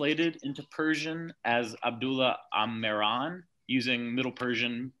translated into Persian as Abdullah Amiran using Middle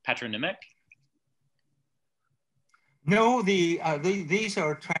Persian patronymic. No, these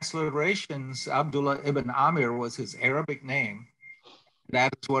are transliterations. Abdullah ibn Amir was his Arabic name.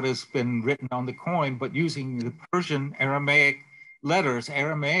 That is what has been written on the coin, but using the Persian Aramaic letters.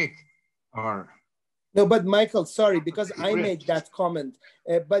 Aramaic are... No, but Michael, sorry, because I made that comment.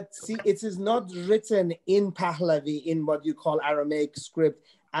 But see, it is not written in Pahlavi, in what you call Aramaic script,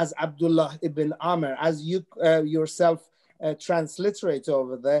 as Abdullah ibn Amr, as you yourself transliterate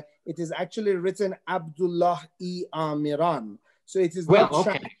over there. It is actually written Abdullah Amiran. So it is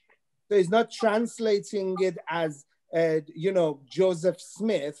so it's not translating it as Joseph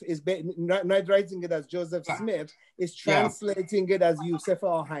Smith is not writing it as Joseph Smith, is translating it as Yusuf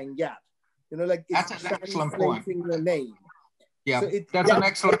Ahangat. Like it's that's an excellent point. The name. Yeah, so that's an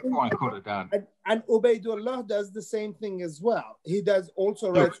excellent point. Put it down. And Ubaidullah does the same thing as well. He does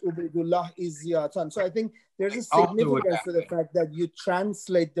also write Ubaidullah Izyatan. So I think there's a significance to the fact that you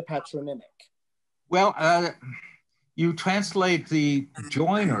translate the patronymic. Well, you translate the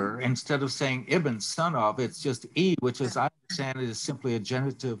joiner instead of saying Ibn, son of. It's just E, which, as I understand it, is simply a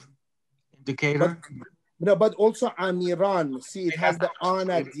genitive indicator. But also Amiran. See, it has the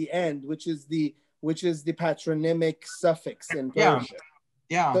an at the end, which is the patronymic suffix in Persian.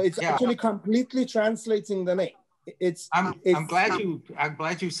 Yeah. So it's actually completely translating the name. I'm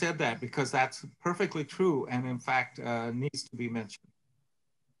glad you said that, because that's perfectly true, and in fact needs to be mentioned.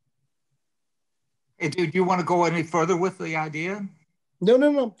 Do you want to go any further with the idea?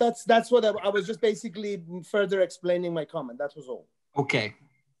 No. That's what I was just basically further explaining my comment. That was all. Okay.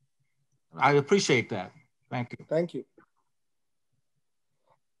 I appreciate that. Thank you. Thank you.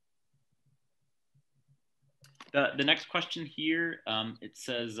 The next question here, it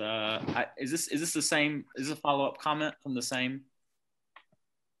says, is this the same? Is this a follow-up comment from the same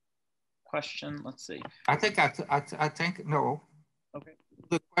question? Let's see. I think no. Okay.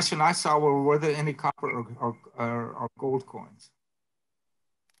 The question I saw were there any copper or gold coins?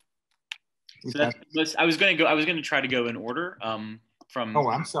 So I was going to try to go in order. From. Oh,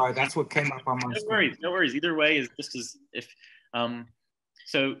 I'm sorry. That's what came up on my screen. No worries. Either way is just as if.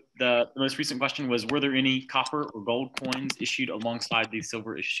 So the most recent question was, were there any copper or gold coins issued alongside these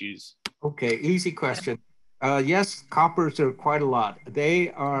silver issues? Okay, easy question. Yes, coppers are quite a lot.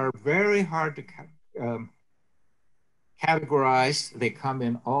 They are very hard to categorized. They come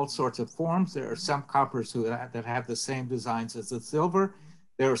in all sorts of forms. There are some coppers that have the same designs as the silver.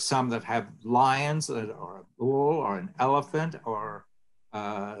 There are some that have lions or a bull or an elephant or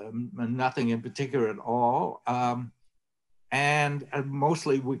nothing in particular at all. And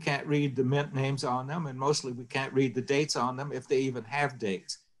mostly we can't read the mint names on them, and mostly we can't read the dates on them if they even have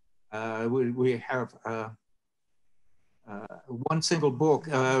dates. We have one single book.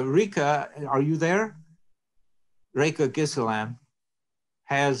 Rika, are you there? Reka Giselan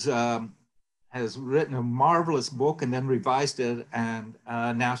has written a marvelous book and then revised it, and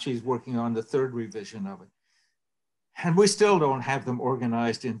now she's working on the third revision of it. And we still don't have them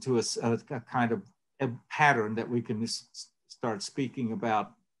organized into a kind of a pattern that we can start speaking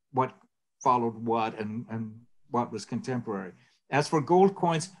about what followed what and what was contemporary. As for gold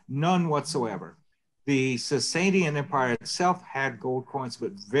coins, none whatsoever. The Sasanian Empire itself had gold coins,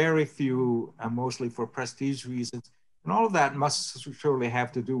 but very few, mostly for prestige reasons. And all of that must surely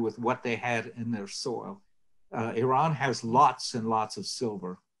have to do with what they had in their soil. Iran has lots and lots of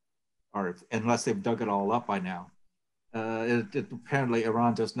silver, or unless they've dug it all up by now. Apparently,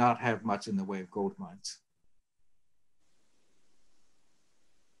 Iran does not have much in the way of gold mines.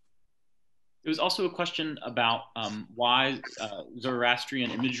 There was also a question about why Zoroastrian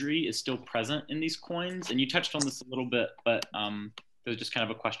imagery is still present in these coins. And you touched on this a little bit, but there was just kind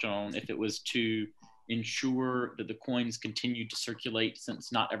of a question on if it was to ensure that the coins continued to circulate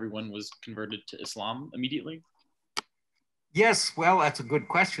since not everyone was converted to Islam immediately? Yes, well, that's a good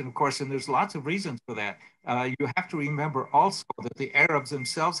question, of course, and there's lots of reasons for that. You have to remember also that the Arabs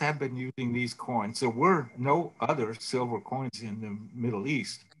themselves have been using these coins. There were no other silver coins in the Middle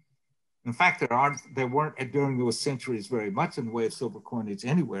East. In fact, there weren't during those centuries very much in the way of silver coinage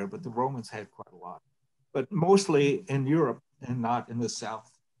anywhere, but the Romans had quite a lot. But mostly in Europe and not in the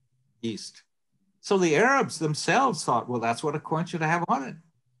southeast. So the Arabs themselves thought, well, that's what a coin should have on it.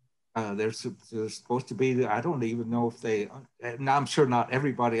 There's supposed to be, I don't even know if they, and I'm sure not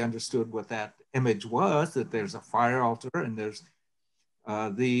everybody understood what that image was, that there's a fire altar and there's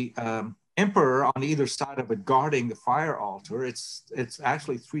the emperor on either side of it guarding the fire altar. It's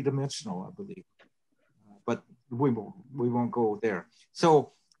actually three-dimensional, I believe, but we won't go there.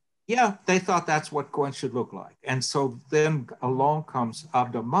 So yeah, they thought that's what coins should look like. And so then along comes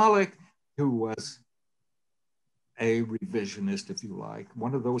Abd al-Malik, who was a revisionist, if you like,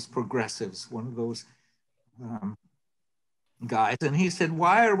 one of those progressives, one of those guys. And he said,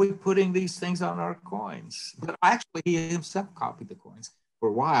 why are we putting these things on our coins? But actually, he himself copied the coins for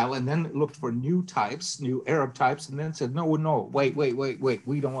a while and then looked for new types, new Arab types, and then said, no, wait,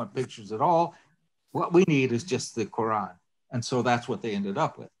 we don't want pictures at all. What we need is just the Quran. And so that's what they ended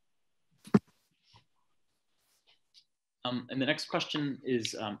up with. And the next question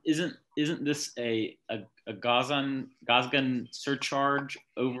is, isn't this a Ghazgan surcharge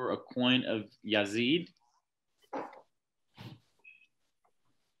over a coin of Yazid?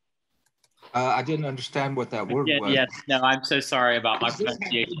 I didn't understand what that word was. Yes, no, I'm so sorry about my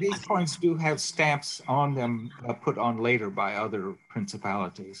pronunciation. These coins do have stamps on them put on later by other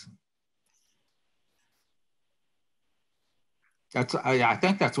principalities. I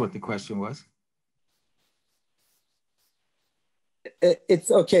think that's what the question was. It's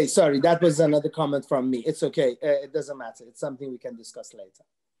okay. Sorry, that was another comment from me. It's okay. It doesn't matter. It's something we can discuss later.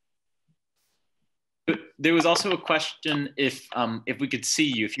 There was also a question if we could see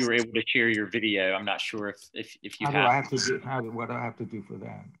you, if you were able to share your video. I'm not sure if you what do I have to do for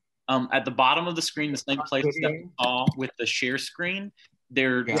that? At the bottom of the screen, the same place that we saw with the share screen,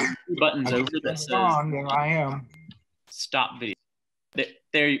 there are two buttons over that says there I am. Stop video.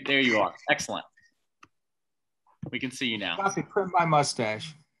 There you are. Excellent. We can see you now. I have to trim my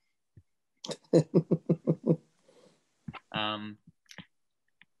mustache.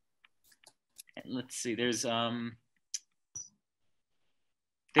 Let's see. There's a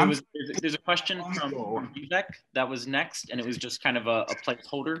question from Vivek that was next, and it was just kind of a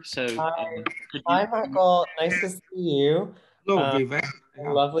placeholder. So, hi, Michael. Nice to see you. Hello, Vivek.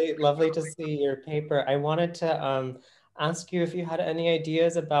 Lovely to see your paper. I wanted to ask you if you had any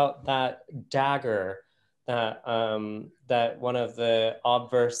ideas about that dagger that that one of the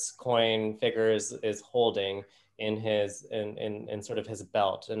obverse coin figures is holding in his in sort of his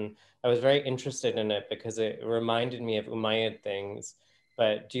belt. And I was very interested in it because it reminded me of Umayyad things.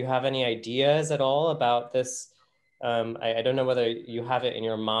 But do you have any ideas at all about this? I don't know whether you have it in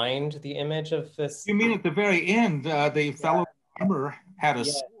your mind, the image of this. You mean at the very end, the fellow armor had a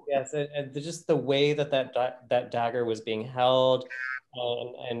sword. Yes, and just the way that that dagger was being held,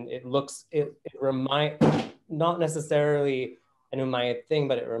 and it looks, it not necessarily an Umayyad thing,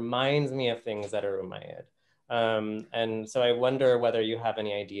 but it reminds me of things that are Umayyad. And so I wonder whether you have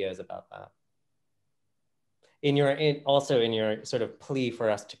any ideas about that. Also in your sort of plea for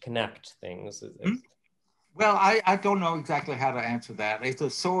us to connect things. Well, I don't know exactly how to answer that. It's a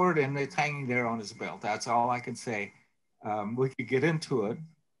sword and it's hanging there on his belt. That's all I can say. We could get into it.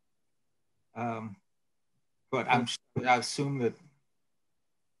 But I assume that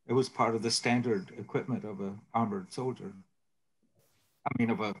it was part of the standard equipment of an armored soldier. I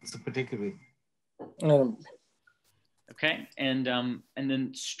mean, particularly. Okay, and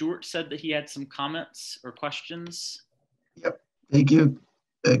then Stuart said that he had some comments or questions. Yep, thank you.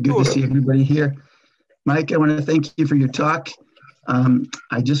 Good to see everybody here. Mike, I want to thank you for your talk.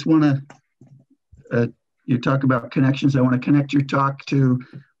 I just want to, you talk about connections. I want to connect your talk to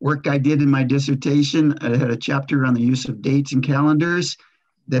work I did in my dissertation. I had a chapter on the use of dates and calendars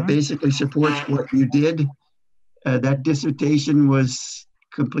that basically supports what you did. That dissertation was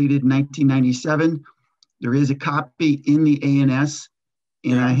completed in 1997. There is a copy in the ANS,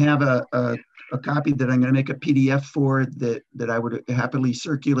 and I have a copy that I'm going to make a PDF for that I would happily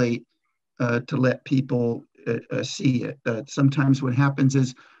circulate to let people see it. Sometimes what happens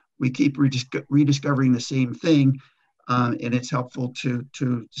is we keep rediscovering the same thing, and it's helpful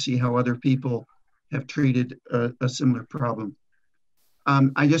to see how other people have treated a similar problem.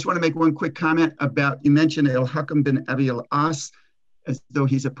 I just want to make one quick comment about, you mentioned al-Hakam bin Abi al-As, as though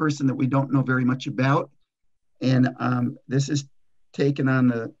he's a person that we don't know very much about. And this is taken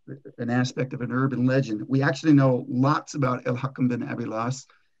on an aspect of an urban legend. We actually know lots about al-Hakam bin Abi al-As,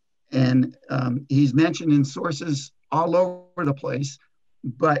 and he's mentioned in sources all over the place,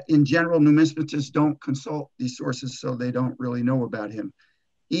 but in general, numismatists don't consult these sources, so they don't really know about him.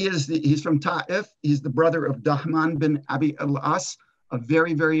 He's from Ta'if. He's the brother of Dahman bin Abi al-As, a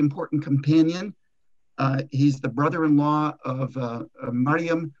very, very important companion. He's the brother-in-law of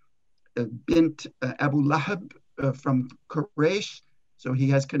Maryam bint Abu Lahab from Quraysh, so he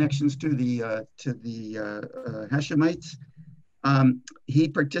has connections to the Hashemites. He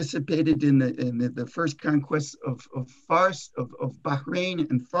participated in the first conquest of Fars, of Bahrain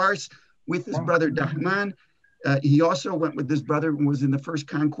and Fars, with his brother Dahman. He also went with his brother and was in the first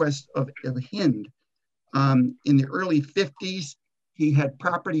conquest of Hind. In the early 50s, he had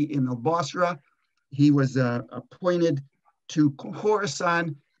property in al-Basra. He was appointed to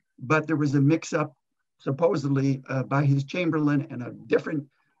Khorasan, but there was a mix-up, supposedly, by his chamberlain, and a different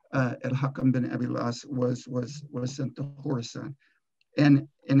al-Hakam bin Abi al-As was sent to Khorasan. And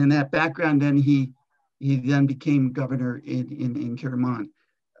in that background, then he then became governor in Kerman.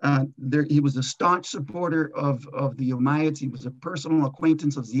 He was a staunch supporter of the Umayyads. He was a personal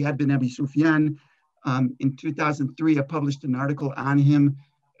acquaintance of Ziyad bin Abi Sufyan. In 2003, I published an article on him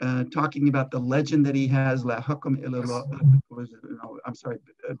talking about the legend that he has, La Hukm illallah, I'm sorry,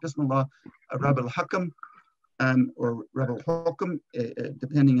 Bismillah, Rab al-Hakam, or Rab al-Hukm,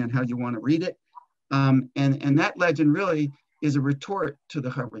 depending on how you want to read it. And that legend really is a retort to the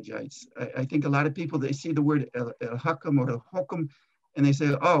Kharijites. I think a lot of people, they see the word al-Hakam or al-Hukm, and they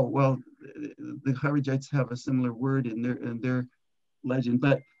say, oh, well, the Kharijites have a similar word in their legend.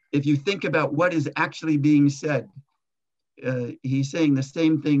 But if you think about what is actually being said, he's saying the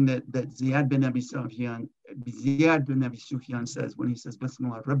same thing that Ziyad bin Abi Sufyan says when he says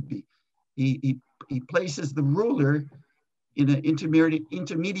Bismillah Rabbi. He places the ruler in an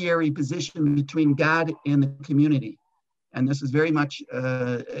intermediary position between God and the community. And this is very much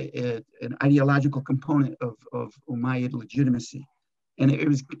an ideological component of Umayyad legitimacy. And it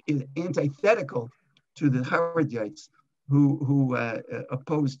was antithetical to the Kharijites who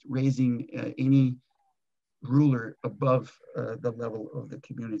opposed raising any ruler above the level of the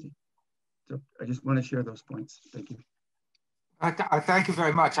community. So I just want to share those points. Thank you. I thank you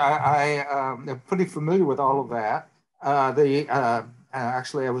very much. I am pretty familiar with all of that.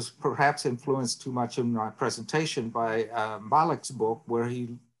 Actually, I was perhaps influenced too much in my presentation by Malik's book, where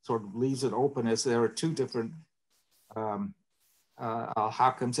he sort of leaves it open as there are two different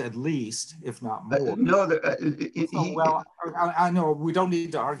al-Hakams at least, if not more. Well, I know we don't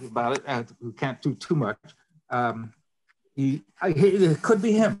need to argue about it. We can't do too much. It could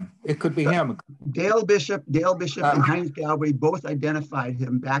be him. It could be him. Dale Bishop and Heinz Galway both identified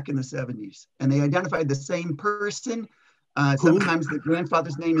him back in the 70s, and they identified the same person. Sometimes the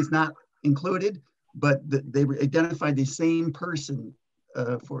grandfather's name is not included, but they identified the same person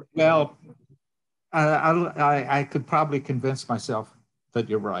for. Well, I could probably convince myself that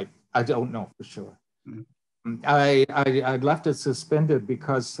you're right. I don't know for sure. Mm-hmm. I left it suspended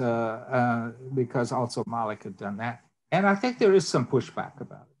because also Malik had done that. And I think there is some pushback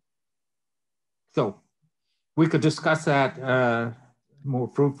about it. So we could discuss that more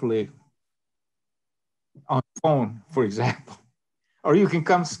fruitfully on the phone, for example. Or you can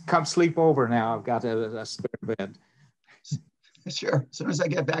come sleep over now. I've got a spare bed. Sure, as soon as I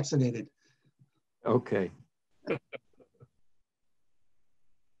get vaccinated. Okay.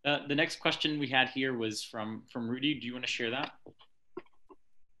 The next question we had here was from Rudy. Do you want to share that?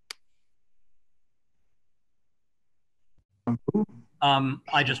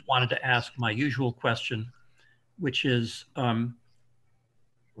 I just wanted to ask my usual question, which is,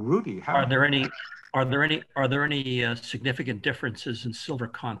 Rudy, are there any significant differences in silver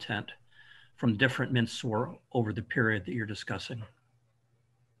content from different mints or over the period that you're discussing?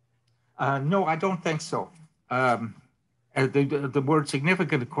 No, I don't think so. The word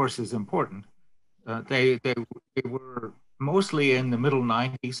significant, of course, is important. They were mostly in the middle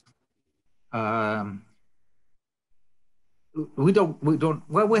 90s. We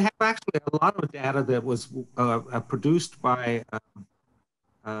have actually a lot of data that was produced by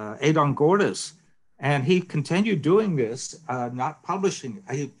Adon Gordas, and he continued doing this, not publishing.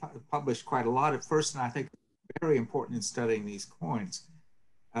 He published quite a lot at first, and I think it's very important in studying these coins.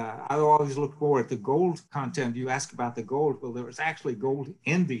 I always look more at the gold content. You ask about the gold. Well, there was actually gold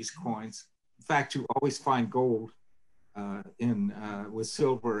in these coins. In fact, you always find gold with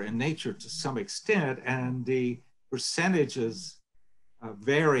silver in nature to some extent, and the percentages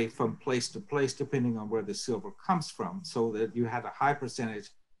vary from place to place depending on where the silver comes from. So that you had a high percentage,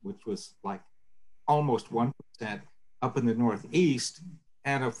 which was like almost 1% up in the Northeast,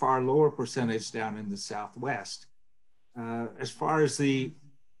 and a far lower percentage down in the Southwest. As far as the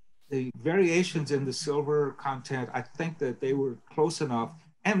variations in the silver content, I think that they were close enough.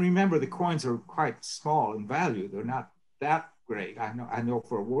 And remember, the coins are quite small in value. They're not that great. I know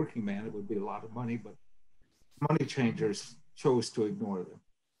for a working man, it would be a lot of money, but money changers chose to ignore them.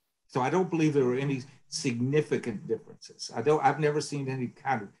 So I don't believe there were any significant differences. I've never seen any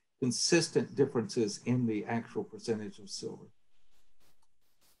kind of consistent differences in the actual percentage of silver.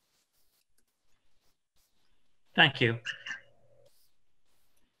 Thank you.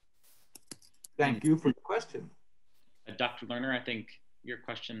 Thank you for the question. Dr. Lerner, I think your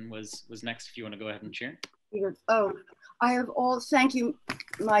question was next, if you want to go ahead and share. Oh, thank you,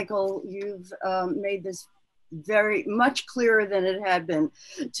 Michael. You've made this very much clearer than it had been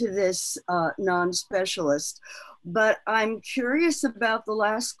to this non-specialist. But I'm curious about the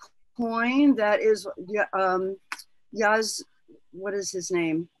last coin that is what is his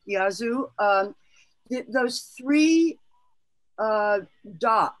name? Yazoo. Those three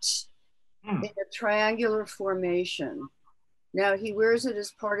dots in a triangular formation. Now he wears it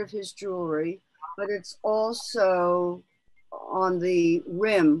as part of his jewelry, but it's also on the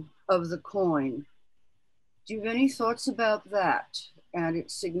rim of the coin. Do you have any thoughts about that and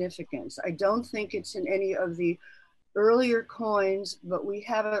its significance? I don't think it's in any of the earlier coins, but we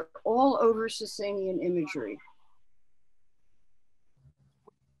have it all over Sasanian imagery.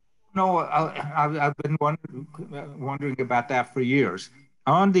 No, I've been wondering about that for years.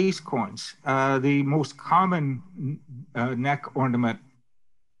 On these coins, the most common neck ornament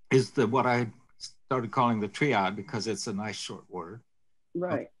is what I started calling the triad because it's a nice short word.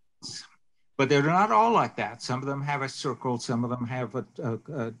 Right. But they're not all like that. Some of them have a circle, some of them have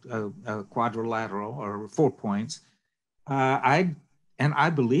a quadrilateral or 4 points. I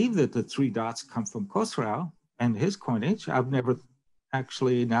believe that the 3 dots come from Khosrau and his coinage. I've never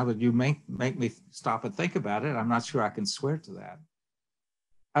actually, now that you make me stop and think about it, I'm not sure I can swear to that.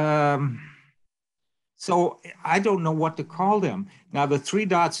 So I don't know what to call them. Now the 3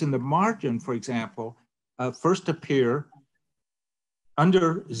 dots in the margin, for example, first appear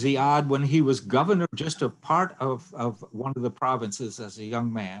under Ziad when he was governor, just a part of one of the provinces as a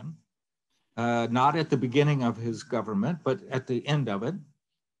young man, not at the beginning of his government, but at the end of it.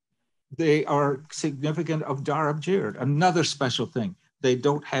 They are significant of Dar Abjir, another special thing. They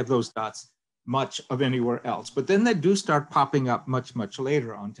don't have those dots much of anywhere else, but then they do start popping up much, much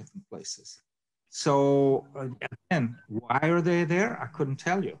later on different places. So again, why are they there? I couldn't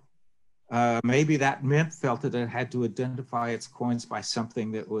tell you. Maybe that mint felt that it had to identify its coins by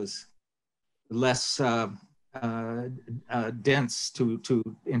something that was less dense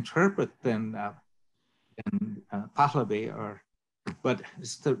to interpret than Pahlavi, but it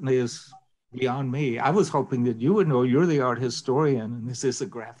certainly is beyond me. I was hoping that you would know. You're the art historian, and this is a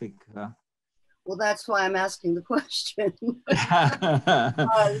graphic. Well, that's why I'm asking the question.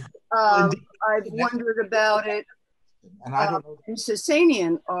 I've wondered about it. And I don't know. In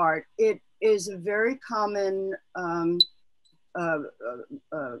Sasanian art, it is a very common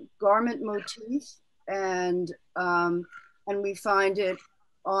garment motif, and we find it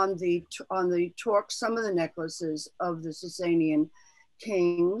on the torque, some of the necklaces of the Sasanian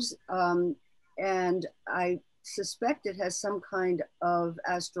kings, and I suspect it has some kind of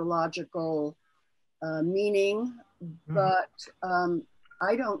astrological meaning, but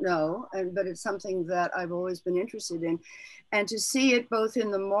I don't know, but it's something that I've always been interested in. And to see it both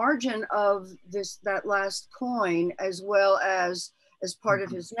in the margin of that last coin, as well as part of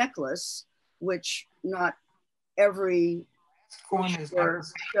his necklace, which not every coin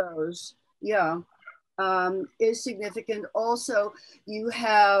shows, is significant. Also, you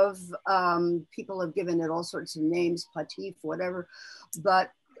have, people have given it all sorts of names, patif, whatever,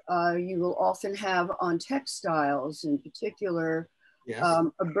 but you will often have on textiles in particular,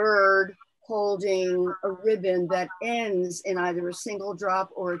 a bird holding a ribbon that ends in either a single drop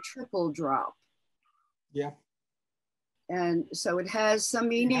or a triple drop. Yeah. And so it has some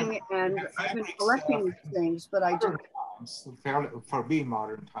meaning, and I've been collecting these things, but I do. For me,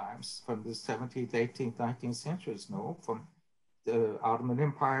 modern times, from the 17th, 18th, 19th centuries, no, from the Ottoman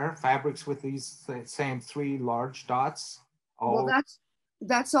Empire, fabrics with these same three large dots. Well,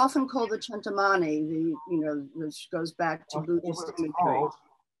 that's often called the centamani, which goes back to Buddhist imagery.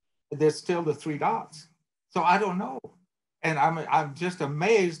 There's still the three dots. So I don't know. And I'm just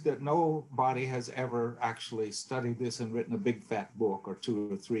amazed that nobody has ever actually studied this and written a big fat book or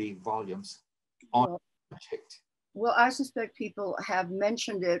 2 or 3 volumes on the subject. Well, I suspect people have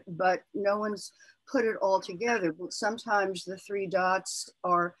mentioned it, but no one's put it all together. But sometimes the 3 dots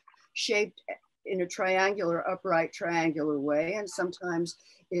are shaped in a upright triangular way, and sometimes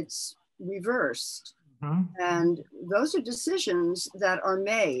it's reversed. And those are decisions that are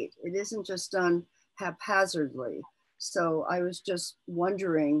made. It isn't just done haphazardly. So I was just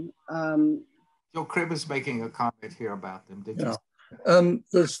wondering. Joe Cribb is making a comment here about them. Did you? I'm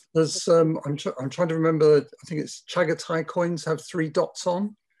trying to remember. I think it's Chagatai coins have 3 dots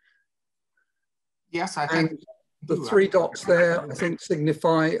on. Yes, I think the 3 dots there, I think,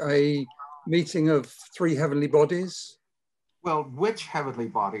 signify a meeting of 3 heavenly bodies. Well, which heavenly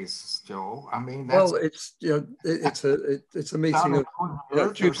bodies, Joe? I mean, it's a meeting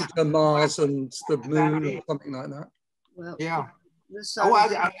of Jupiter, Mars, and the Moon, or something like that. Well, yeah. I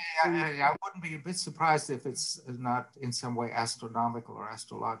wouldn't be a bit surprised if it's not in some way astronomical or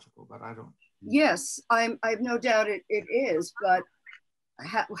astrological, but I don't. Yes, I have no doubt it is, but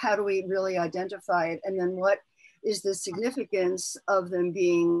how do we really identify it? And then what is the significance of them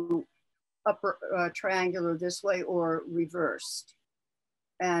being upper triangular this way or reversed?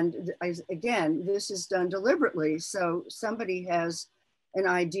 And again, this is done deliberately. So somebody has an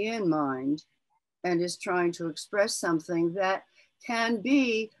idea in mind and is trying to express something that can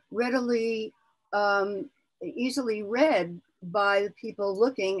be readily, easily read by the people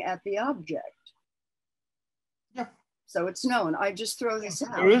looking at the object. Yeah. So it's known. I just throw this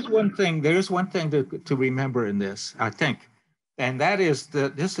out. There is one thing to remember in this, I think, and that is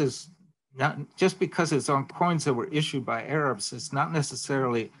that this is not just because it's on coins that were issued by Arabs, it's not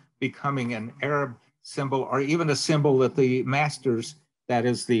necessarily becoming an Arab symbol or even a symbol that the masters, that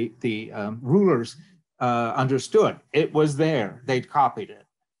is the rulers, understood. It was there. They'd copied it.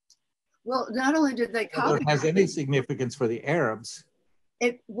 Well, not only did they copy it, has any significance for the Arabs.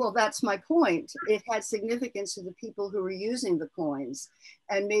 Well, that's my point. It had significance to the people who were using the coins,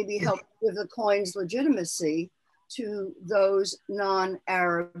 and maybe helped give the coins legitimacy to those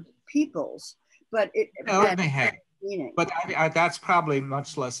non-Arab peoples. But it may have meaning. But that's probably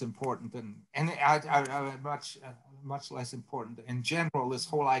much less important than, much less important in general. This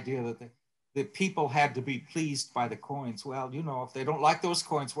whole idea that the people had to be pleased by the coins. Well, if they don't like those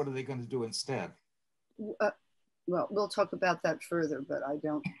coins, what are they going to do instead? Well, we'll talk about that further, but I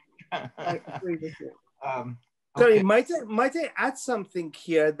don't. I agree with you. Sorry, might I add something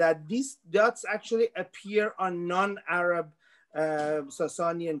here, that these dots actually appear on non-Arab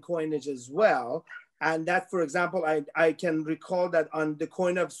Sasanian coinage as well, and that, for example, I can recall that on the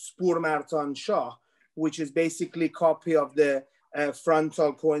coin of Spur Martan Shah, which is basically a copy of the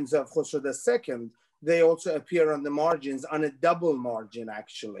frontal coins of Khosrow II, they also appear on the margins on a double margin,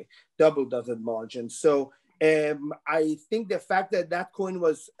 actually, double dotted margin. So I think the fact that that coin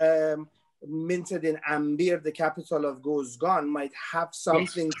was minted in Ambir, the capital of Gozgan, might have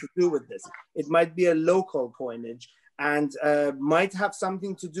something to do with this. It might be a local coinage and might have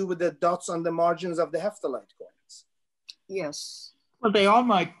something to do with the dots on the margins of the Hephthalite coins. Yes. Well, they all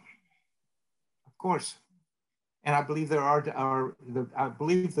might, of course. And I believe there are I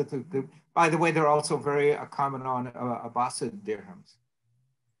believe that by the way, they're also very common on Abbasid dirhams.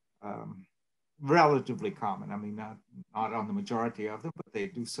 Relatively common. I mean, not on the majority of them, but they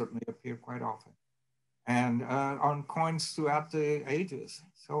do certainly appear quite often. and on coins throughout the ages.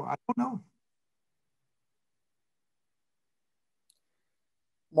 So I don't know.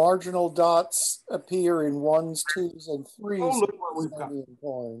 Marginal dots appear in ones, twos, and threes. Oh, look what we've got.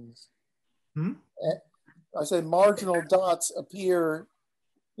 Coins. Hmm? I said marginal dots appear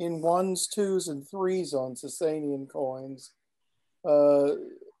in ones, twos, and threes on Sasanian coins.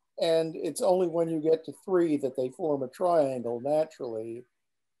 And it's only when you get to 3 that they form a triangle naturally.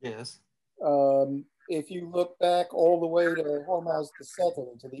 Yes. If you look back all the way to Hormuz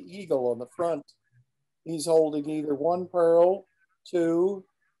II, to the eagle on the front, he's holding either 1 pearl, 2,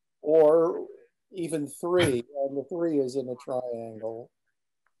 or even 3, and the 3 is in a triangle.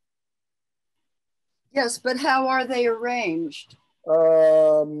 Yes, but how are they arranged?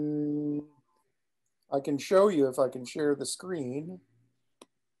 I can show you if I can share the screen.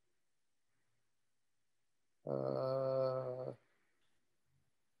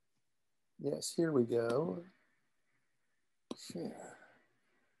 Yes, here we go. Share.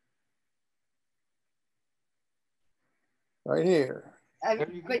 Right here.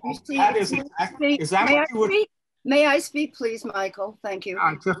 But you see, may I speak, please, Michael? Thank you.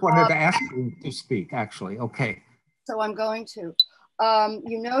 I just wanted to ask you to speak, actually. Okay. So I'm going to.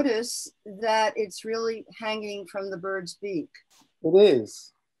 You notice that it's really hanging from the bird's beak. It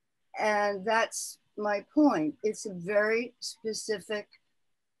is. And that's my point. It's a very specific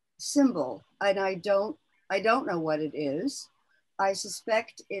symbol, and I don't know what it is. I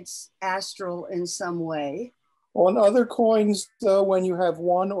suspect it's astral in some way. On other coins, though, when you have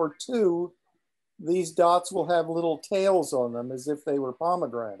 1 or 2, these dots will have little tails on them as if they were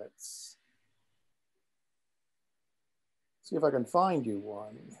pomegranates. See if I can find you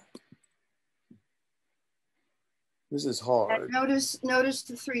one. This is hard. And notice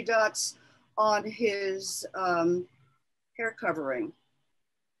the 3 dots on his hair covering.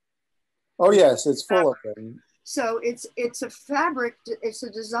 Oh yes, it's full of them. So it's a fabric, it's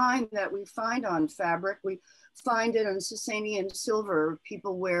a design that we find on fabric. We find it on Sasanian silver,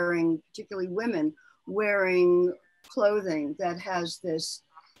 people wearing, particularly women, wearing clothing that has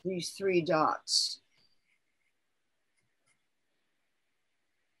these 3 dots.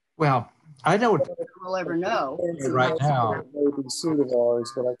 Well, I don't we'll ever know right now. Maybe suit of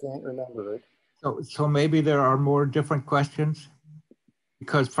ours, but I can't remember it. So maybe there are more different questions,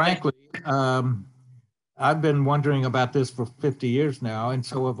 because frankly, I've been wondering about this for 50 years now, and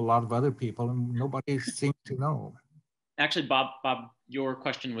so have a lot of other people, and nobody seems to know. Actually, Bob, your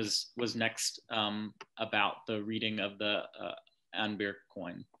question was next about the reading of the Anbir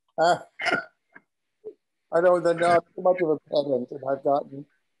coin. I know they're not too much of a pedant, and I've gotten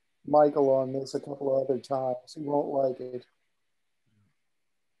Michael on this a couple of other times. He won't like it.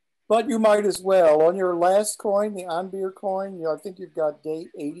 But you might as well. On your last coin, the Anbir coin, I think you've got date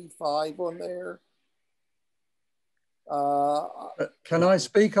 85 on there. Can I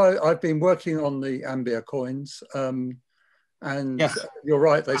speak? I've been working on the Anbir coins, and yes, you're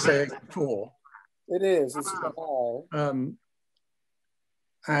right, they say 84. It is, it's high.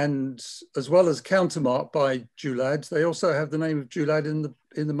 And as well as countermarked by Julad, they also have the name of Julad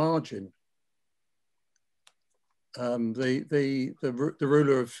in the margin. The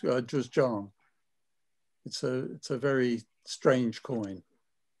ruler of Juzjan. It's a very strange coin.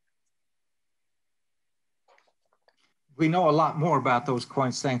 We know a lot more about those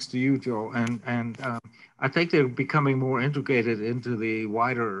coins thanks to you, Joe, and I think they're becoming more integrated into the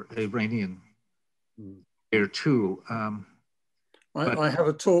wider Iranian here too. I have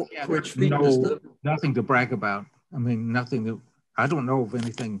a talk which features nothing to brag about. I mean, I don't know of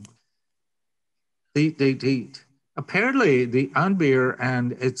anything. Apparently the Anbir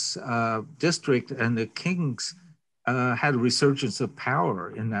and its district and the kings had a resurgence of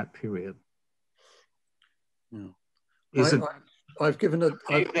power in that period. Yeah. I've given a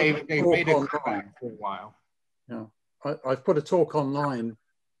they've made a comeback for a while. Yeah, I've put a talk online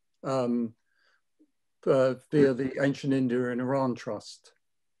via the Ancient India and Iran Trust.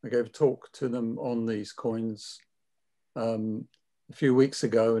 I gave a talk to them on these coins a few weeks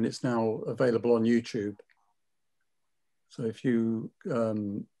ago, and it's now available on YouTube. So if you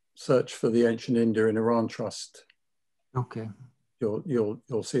search for the Ancient India and Iran Trust, okay,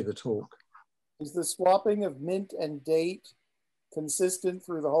 you'll see the talk. Is the swapping of mint and date consistent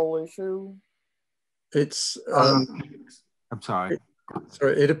through the whole issue? It's I'm sorry.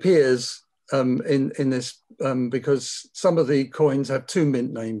 It appears in this because some of the coins have 2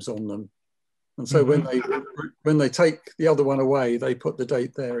 mint names on them, and so when they take the other one away, they put the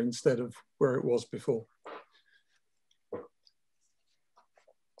date there instead of where it was before.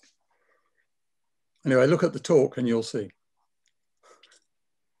 Anyway, look at the talk and you'll see.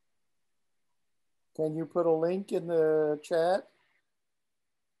 Can you put a link in the chat?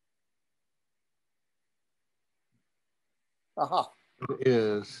 Aha. It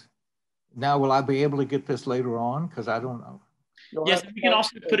is. Now, will I be able to get this later on? Because I don't know. Yes, we can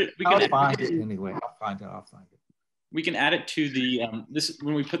also put it. I'll find it anyway. I'll find it. We can add it to the this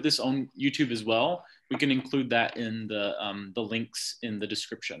when we put this on YouTube as well. We can include that in the links in the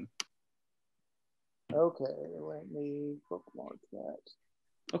description. Okay, let me bookmark that.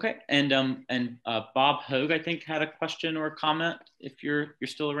 Okay, and Bob Hogue, I think, had a question or a comment. If you're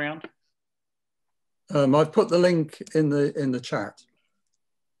still around. I've put the link in the chat.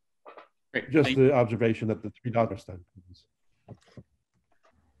 Great. Just the observation that the three dots are stand.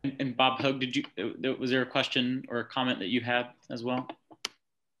 And Bob Hogue, was there a question or a comment that you had as well?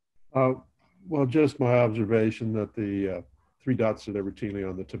 Well, just my observation that the three dots are there routinely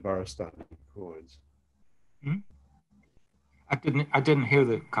on the Tabaristan coins. Hmm? I didn't hear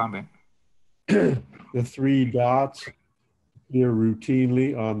the comment. The three dots appear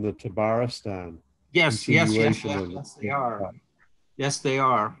routinely on the Tabaristan. Yes, they are. Yes, they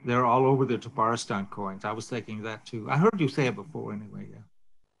are. They're all over the Tabaristan coins. I was thinking that too. I heard you say it before anyway, yeah.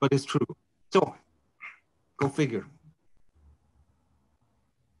 But it's true. So, go figure.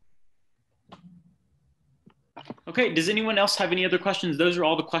 Okay, does anyone else have any other questions? Those are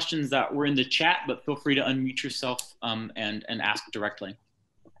all the questions that were in the chat, but feel free to unmute yourself and ask directly.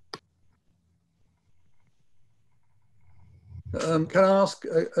 Can I ask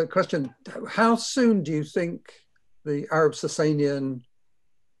a question? How soon do you think the Arab Sasanian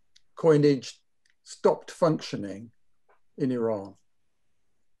coinage stopped functioning in Iran?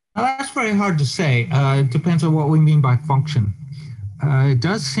 That's very hard to say. It depends on what we mean by function. It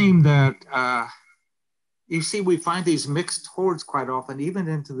does seem that, you see, we find these mixed hordes quite often, even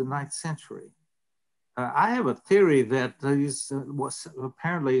into the 9th century. I have a theory that these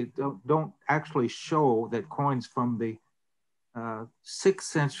apparently don't actually show that coins from the 6th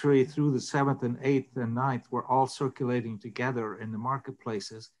century through the 7th and 8th and 9th were all circulating together in the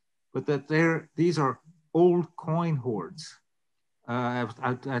marketplaces, but that these are old coin hordes. I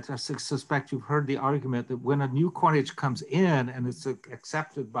suspect you've heard the argument that when a new coinage comes in and it's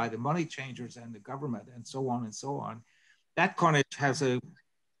accepted by the money changers and the government and so on, that coinage has a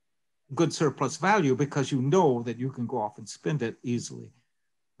good surplus value because you know that you can go off and spend it easily.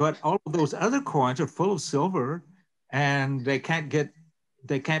 But all of those other coins are full of silver and they can't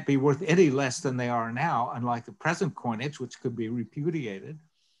be worth any less than they are now, unlike the present coinage, which could be repudiated.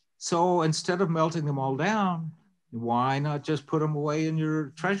 So instead of melting them all down, why not just put them away in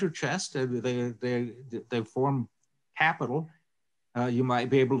your treasure chest? They form capital. You might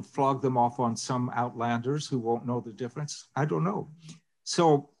be able to flog them off on some outlanders who won't know the difference. I don't know.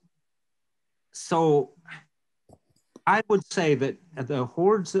 So I would say that the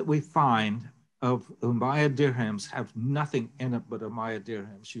hordes that we find of Umayyad dirhams have nothing in it but Umayyad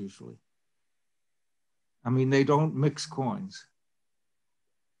dirhams usually. I mean, they don't mix coins.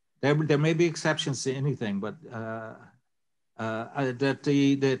 There may be exceptions to anything, but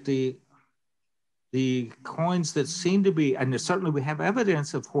the coins that seem to be, and certainly we have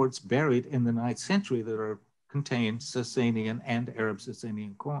evidence of hordes buried in the 9th century that contain Sasanian and Arab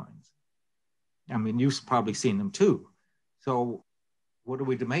Sasanian coins. I mean, you've probably seen them too. So what are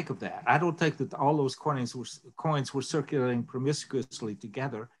we to make of that? I don't think that all those coins were circulating promiscuously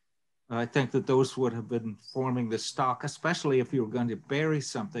together. I think that those would have been forming the stock, especially if you were going to bury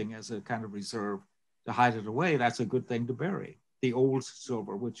something as a kind of reserve to hide it away. That's a good thing to bury. The old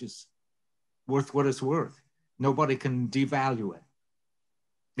silver, which is worth what it's worth. Nobody can devalue it.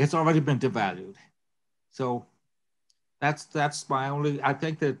 It's already been devalued. So that's my only. I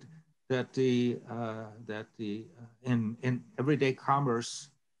think that in everyday commerce,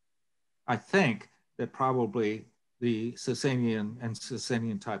 I think that probably the Sasanian and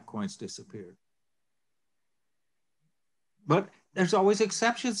Sasanian type coins disappeared. But there's always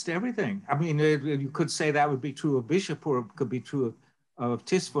exceptions to everything. I mean, you could say that would be true of Bishapur, it could be true of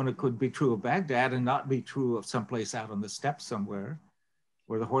Tisfun, it could be true of Baghdad, and not be true of someplace out on the steppe somewhere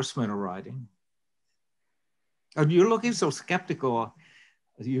where the horsemen are riding. And you're looking so skeptical.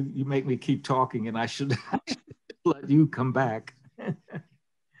 You make me keep talking, and I should let you come back.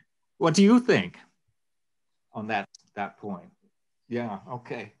 What do you think on that point? Yeah,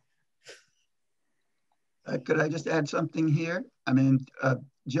 okay. Could I just add something here? I mean,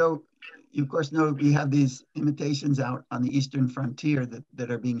 Joe, you of course know we have these imitations out on the eastern frontier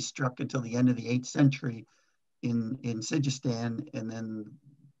that are being struck until the end of the 8th century in Sijistan, and then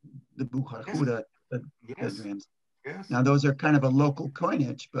the Bukharhuda diagrams. Yes. Now those are kind of a local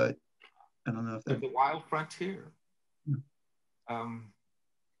coinage, but I don't know if they're the wild frontier.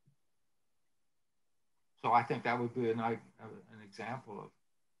 So I think that would be an example of.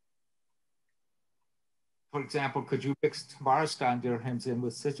 For example, could you mix Tabaristan dirhams in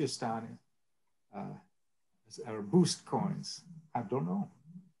with Sijistan or boost coins? I don't know.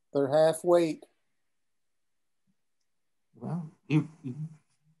 They're half weight. Well,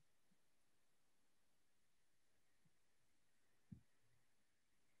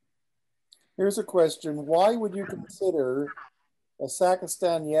 Here's a question. Why would you consider a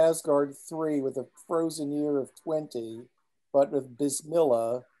Sakistan Yazgard 3 with a frozen year of 20, but with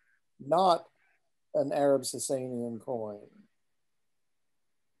Bismillah, not an Arab Sasanian coin?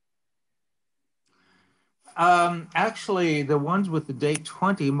 Actually, the ones with the date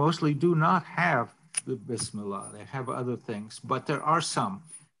 20 mostly do not have the Bismillah. They have other things, but there are some.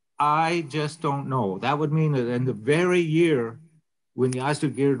 I just don't know. That would mean that in the very year when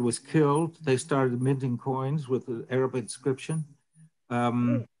Yazdegerd was killed, they started minting coins with the Arab inscription.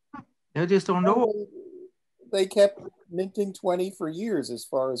 I just don't know. They kept minting 20 for years, as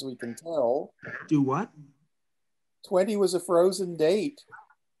far as we can tell. Do what? 20 was a frozen date.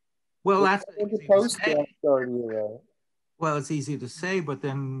 Well, that's well, it's easy to say, but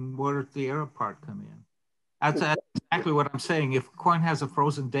then where does the Arab part come in? That's exactly what I'm saying. If a coin has a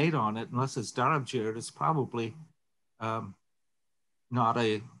frozen date on it, unless it's Darabjir, it's probably not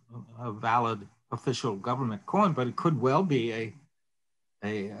a valid official government coin, but it could well be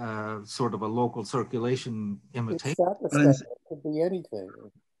a sort of a local circulation imitation. It could be anything.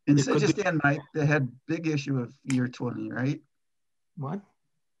 In Sijistan, Mike, they had big issue of year 20, right? What?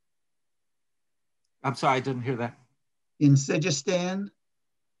 I'm sorry, I didn't hear that. In Sijistan,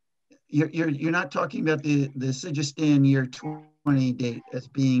 you're not talking about the Sijistan year 20 date as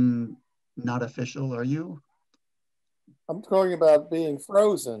being not official, are you? I'm talking about being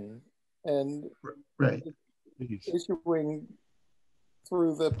frozen and right. Issuing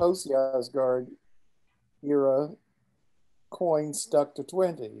through the post-Yazgard era coins stuck to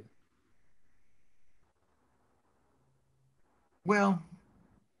 20. Well,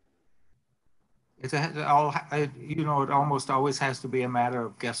 it almost always has to be a matter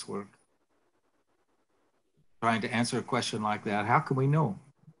of guesswork. Trying to answer a question like that, how can we know?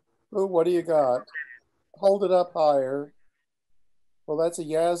 Oh, what do you got? Hold it up higher. Well, that's a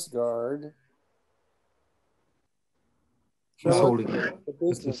Yazgard. It's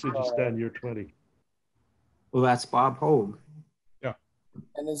a Sijistan year 20. Well, that's Bob Hogue. Yeah.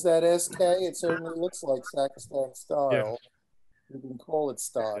 And is that SK? It certainly looks like Sakistan style. Yeah. You can call it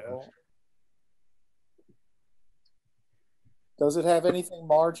style. Yeah. Does it have anything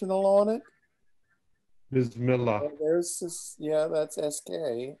marginal on it? Bismillah. Well, there's this, yeah, that's SK.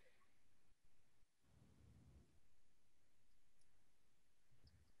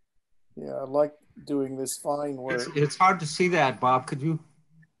 Yeah, I like doing this fine work. It's hard to see that, Bob. Could you?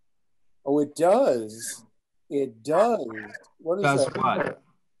 Oh, it does. It does. What is does that? What?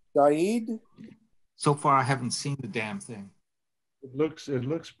 Jaid? So far, I haven't seen the damn thing. It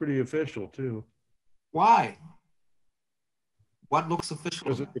looks pretty official too. Why? What looks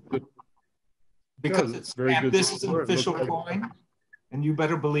official? Because it's very good. This is an official coin, and you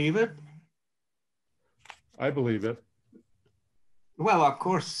better believe it. I believe it. Well, of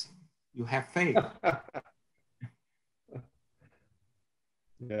course, you have faith.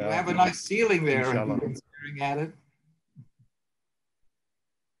 You have a nice ceiling there. Have you been staring at it?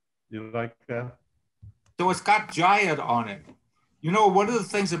 You like that? So it's got Jayad on it. You know, one of the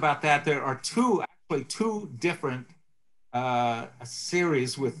things about that, there are two different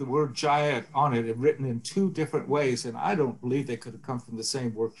series with the word Jayad on it and written in two different ways, and I don't believe they could have come from the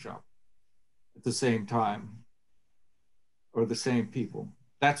same workshop at the same time or the same people.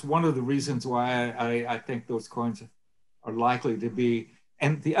 That's one of the reasons why I think those coins are likely to be.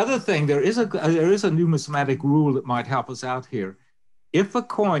 And the other thing, there is a numismatic rule that might help us out here. If a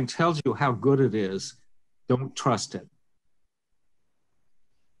coin tells you how good it is, don't trust it.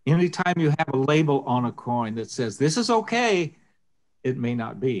 Anytime you have a label on a coin that says this is okay, it may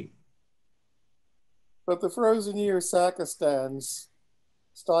not be. But the frozen year Sakistans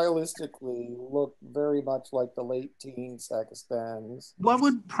stylistically look very much like the late teen Sakistans. What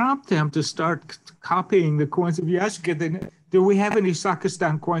would prompt them to start copying the coins of Yazdegerd? Do we have any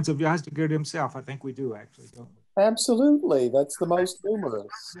Sakistan coins of Yazdegerd himself? I think we do, actually, don't we? Absolutely. That's the most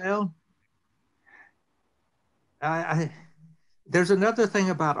numerous. Well, there's another thing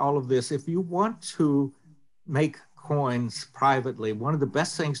about all of this. If you want to make coins privately, one of the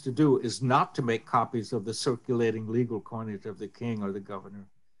best things to do is not to make copies of the circulating legal coinage of the king or the governor.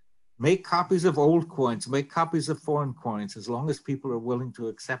 Make copies of old coins, make copies of foreign coins, as long as people are willing to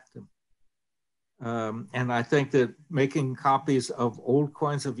accept them. And I think that making copies of old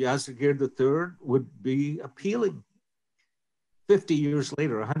coins of Yazdigerd III would be appealing 50 years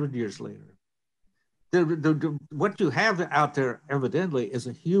later, 100 years later. What you have out there evidently is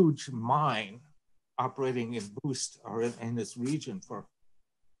a huge mine operating in Boost or in this region for,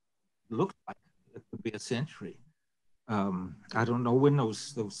 looks like it could be a century. I don't know when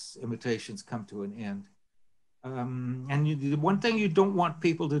those imitations come to an end. And the one thing you don't want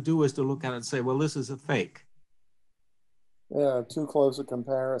people to do is to look at it and say, well, this is a fake. Yeah, too close a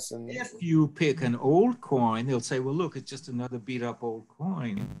comparison. If you pick an old coin, they'll say, well, look, it's just another beat up old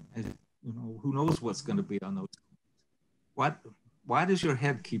coin. And, you know, who knows what's going to be on those coins. Why does your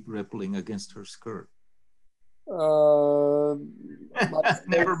head keep rippling against her skirt? Never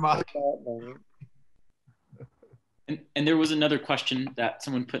mind. And there was another question that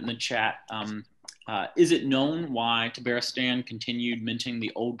someone put in the chat. Is it known why Tabaristan continued minting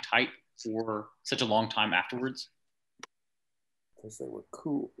the old type for such a long time afterwards? Because they were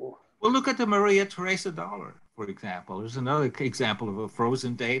cool. Well, look at the Maria Theresa dollar, for example. There's another example of a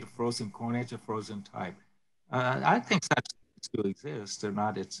frozen date, a frozen coinage, a frozen type. I think such things do exist. They're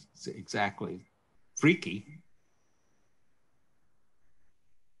not it's exactly freaky.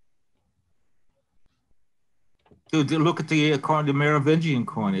 To look at the Merovingian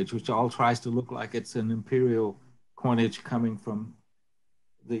coinage, which all tries to look like it's an imperial coinage coming from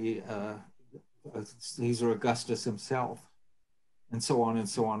the Caesar Augustus himself, and so on and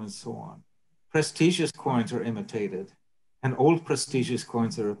so on and so on. Prestigious coins are imitated, and old prestigious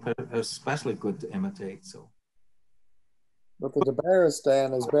coins are especially good to imitate. So, but the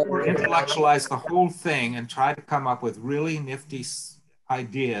Tabaristan is better. Intellectualize the whole thing and try to come up with really nifty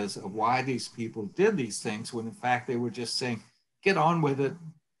ideas of why these people did these things, when in fact they were just saying, get on with it.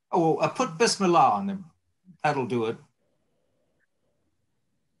 Oh, put Bismillah on them. That'll do it.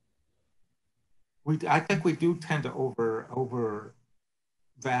 I think we do tend to overvalue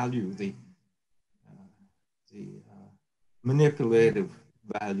the manipulative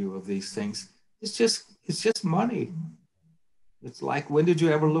value of these things. It's just money. It's like, when did you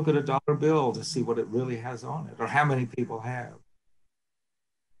ever look at a dollar bill to see what it really has on it, or how many people have?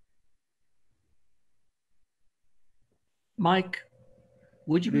 Mike,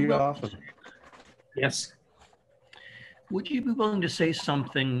 would you be willing? Yes. Would you be willing to say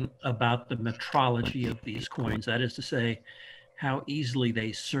something about the metrology of these coins? That is to say, how easily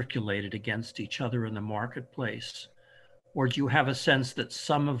they circulated against each other in the marketplace? Or do you have a sense that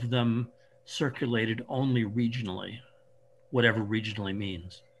some of them circulated only regionally, whatever regionally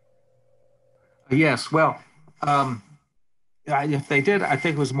means? Yes, well, if they did, I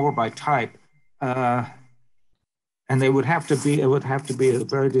think it was more by type. And it would have to be a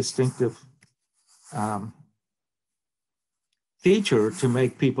very distinctive feature to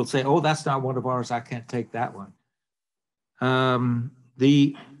make people say, oh, that's not one of ours, I can't take that one.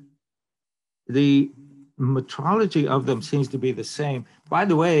 The metrology of them seems to be the same. By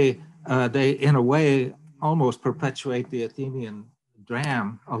the way, they, in a way, almost perpetuate the Athenian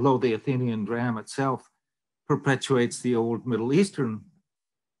dram, although the Athenian dram itself perpetuates the old Middle Eastern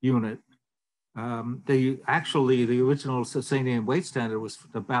unit. The original Sasanian weight standard was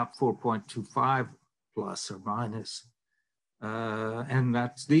about 4.25 plus or minus. And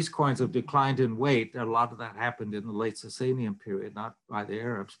these coins have declined in weight. A lot of that happened in the late Sasanian period, not by the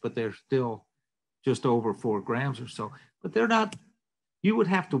Arabs, but they're still just over 4 grams or so. But they're not, you would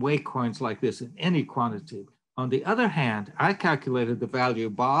have to weigh coins like this in any quantity. On the other hand, I calculated the value.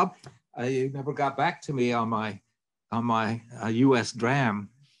 Bob, you never got back to me on my US dram.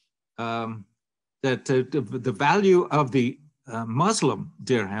 That the value of the Muslim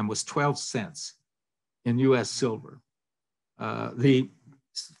dirham was 12 cents in US silver. The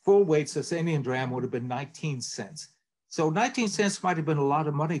full weight Sasanian dram would have been 19 cents. So 19 cents might have been a lot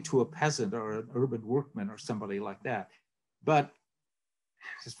of money to a peasant or an urban workman or somebody like that. But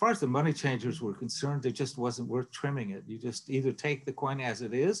as far as the money changers were concerned, it just wasn't worth trimming it. You just either take the coin as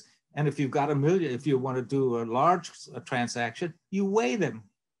it is, and if you've got $1 million, if you want to do a large transaction, you weigh them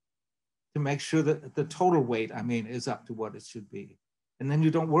to make sure that the total weight, is up to what it should be. And then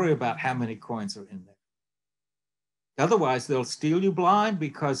you don't worry about how many coins are in there. Otherwise, they'll steal you blind,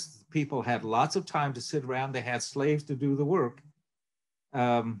 because people had lots of time to sit around. They had slaves to do the work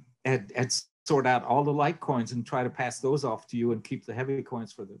and sort out all the light coins and try to pass those off to you and keep the heavy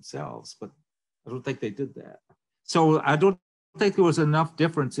coins for themselves. But I don't think they did that. So I don't think there was enough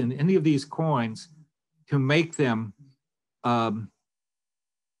difference in any of these coins to make them to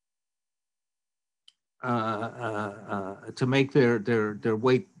make their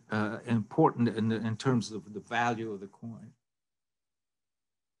weight important in terms of the value of the coin.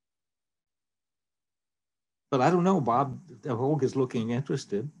 But I don't know, Bob, Holger's looking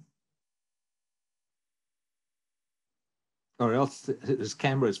interested. Or else his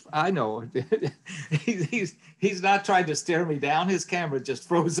camera is, I know, he's not trying to stare me down. His camera just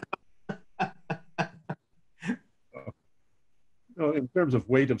froze up. No, in terms of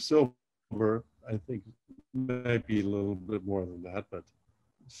weight of silver, I think maybe a little bit more than that, but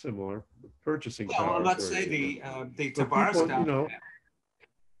similar. The purchasing power. Well, let's say the Tabaristan. You know,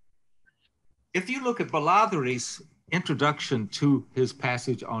 if you look at Baladhuri's introduction to his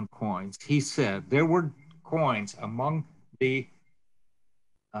passage on coins, he said there were coins among the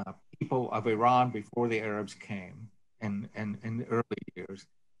people of Iran before the Arabs came in the early years,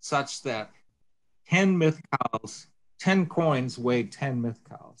 such that 10 mithqals, 10 coins weighed 10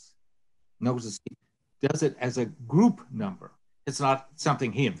 mithqals. Notice he does it as a group number. It's not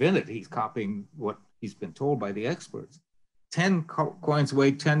something he invented. He's copying what he's been told by the experts. 10 coins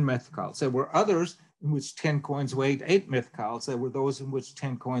weighed 10 mithqals. There were others in which 10 coins weighed 8 mithqals. There were those in which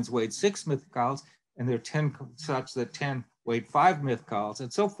 10 coins weighed 6 mithqals, and there are 10 such that 10 weighed 5 mithqals,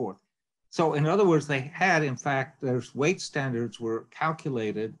 and so forth. So in other words, they had, in fact, their weight standards were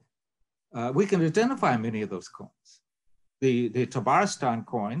calculated. We can identify many of those coins. The Tabaristan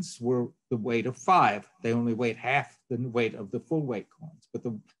coins were the weight of 5. They only weighed half the weight of the full weight coins. But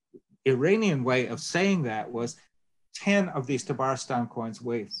the Iranian way of saying that was 10 of these Tabaristan coins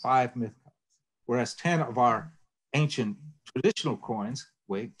weigh 5 mithqals, whereas 10 of our ancient traditional coins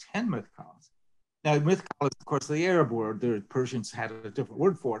weigh 10 mithqals. Now, mithqal is, of course, the Arab word. The Persians had a different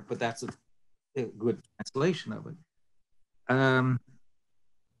word for it, but that's a good translation of it.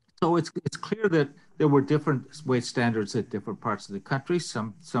 So it's clear that there were different weight standards at different parts of the country.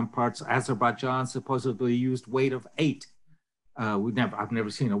 Some parts, Azerbaijan supposedly used weight of 8. I've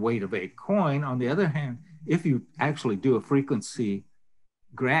never seen a weight of 8 coin. On the other hand, if you actually do a frequency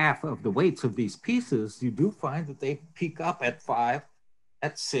graph of the weights of these pieces, you do find that they peak up at 5,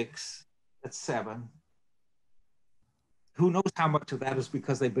 at 6, at 7. Who knows how much of that is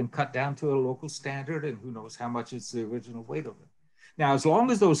because they've been cut down to a local standard, and who knows how much is the original weight of it. Now, as long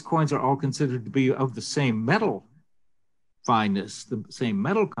as those coins are all considered to be of the same metal fineness, the same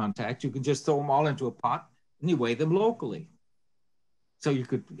metal contact, you can just throw them all into a pot and you weigh them locally. So you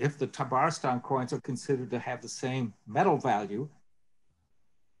could, if the Tabaristan coins are considered to have the same metal value,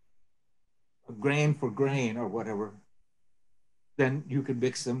 grain for grain or whatever, then you can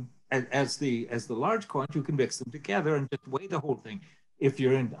mix them as the large coins. You can mix them together and just weigh the whole thing. If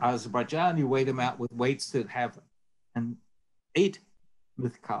you're in Azerbaijan, you weigh them out with weights that have an 8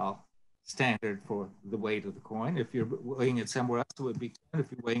 mithqal standard for the weight of the coin. If you're weighing it somewhere else, it would be 10.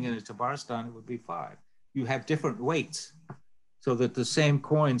 If you're weighing it in Tabaristan, it would be 5. You have different weights so that the same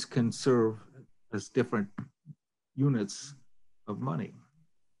coins can serve as different units of money.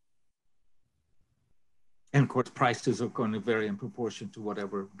 And of course, prices are going to vary in proportion to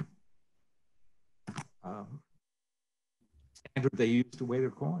whatever standard they use to weigh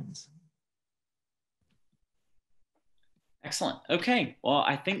their coins. Excellent. Okay. Well,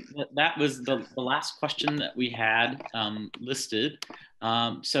 I think that was the last question that we had listed.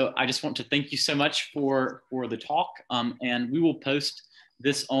 So I just want to thank you so much for the talk. And we will post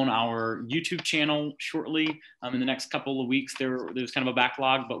this on our YouTube channel shortly. In the next couple of weeks, there's kind of a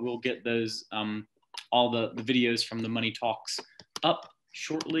backlog, but we'll get those all the videos from the Money Talks up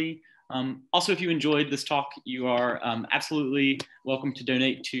shortly. Also, if you enjoyed this talk, you are absolutely welcome to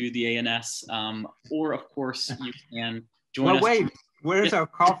donate to the ANS, or of course you can join us. Wait, where's our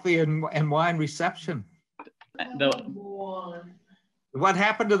coffee and wine reception? What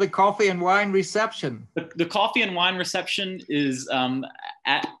happened to the coffee and wine reception? The coffee and wine reception is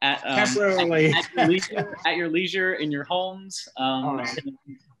temporarily at your leisure in your homes. Right.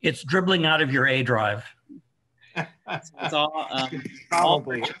 It's dribbling out of your A drive. It's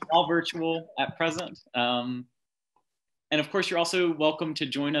all virtual at present. And of course, you're also welcome to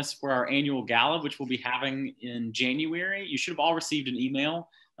join us for our annual gala, which we'll be having in January. You should have all received an email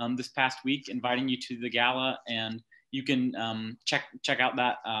this past week inviting you to the gala, and you can check out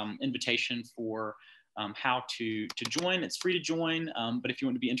that invitation for how to join. It's free to join, but if you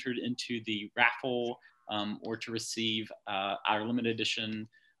want to be entered into the raffle or to receive our limited edition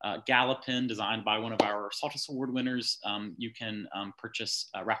gala pin designed by one of our Saltus Award winners, you can purchase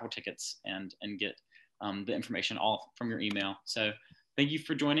raffle tickets and get the information all from your email. So thank you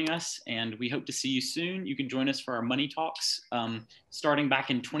for joining us, and we hope to see you soon. You can join us for our Money Talks starting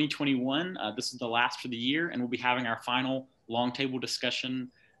back in 2021. This is the last for the year, and we'll be having our final long table discussion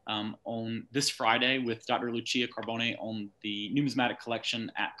on this Friday with Dr. Lucia Carbone on the numismatic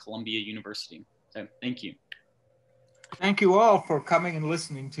collection at Columbia University. So thank you. Thank you all for coming and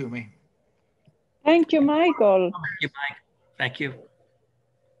listening to me. Thank you, Michael. Thank you, Mike. Thank you.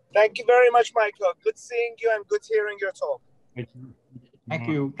 Thank you very much, Michael. Good seeing you and good hearing your talk. Thank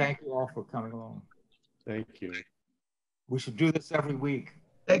you. Thank you all for coming along. Thank you. We should do this every week.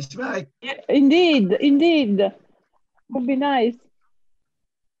 Thanks, Mike. Indeed, indeed. Would be nice.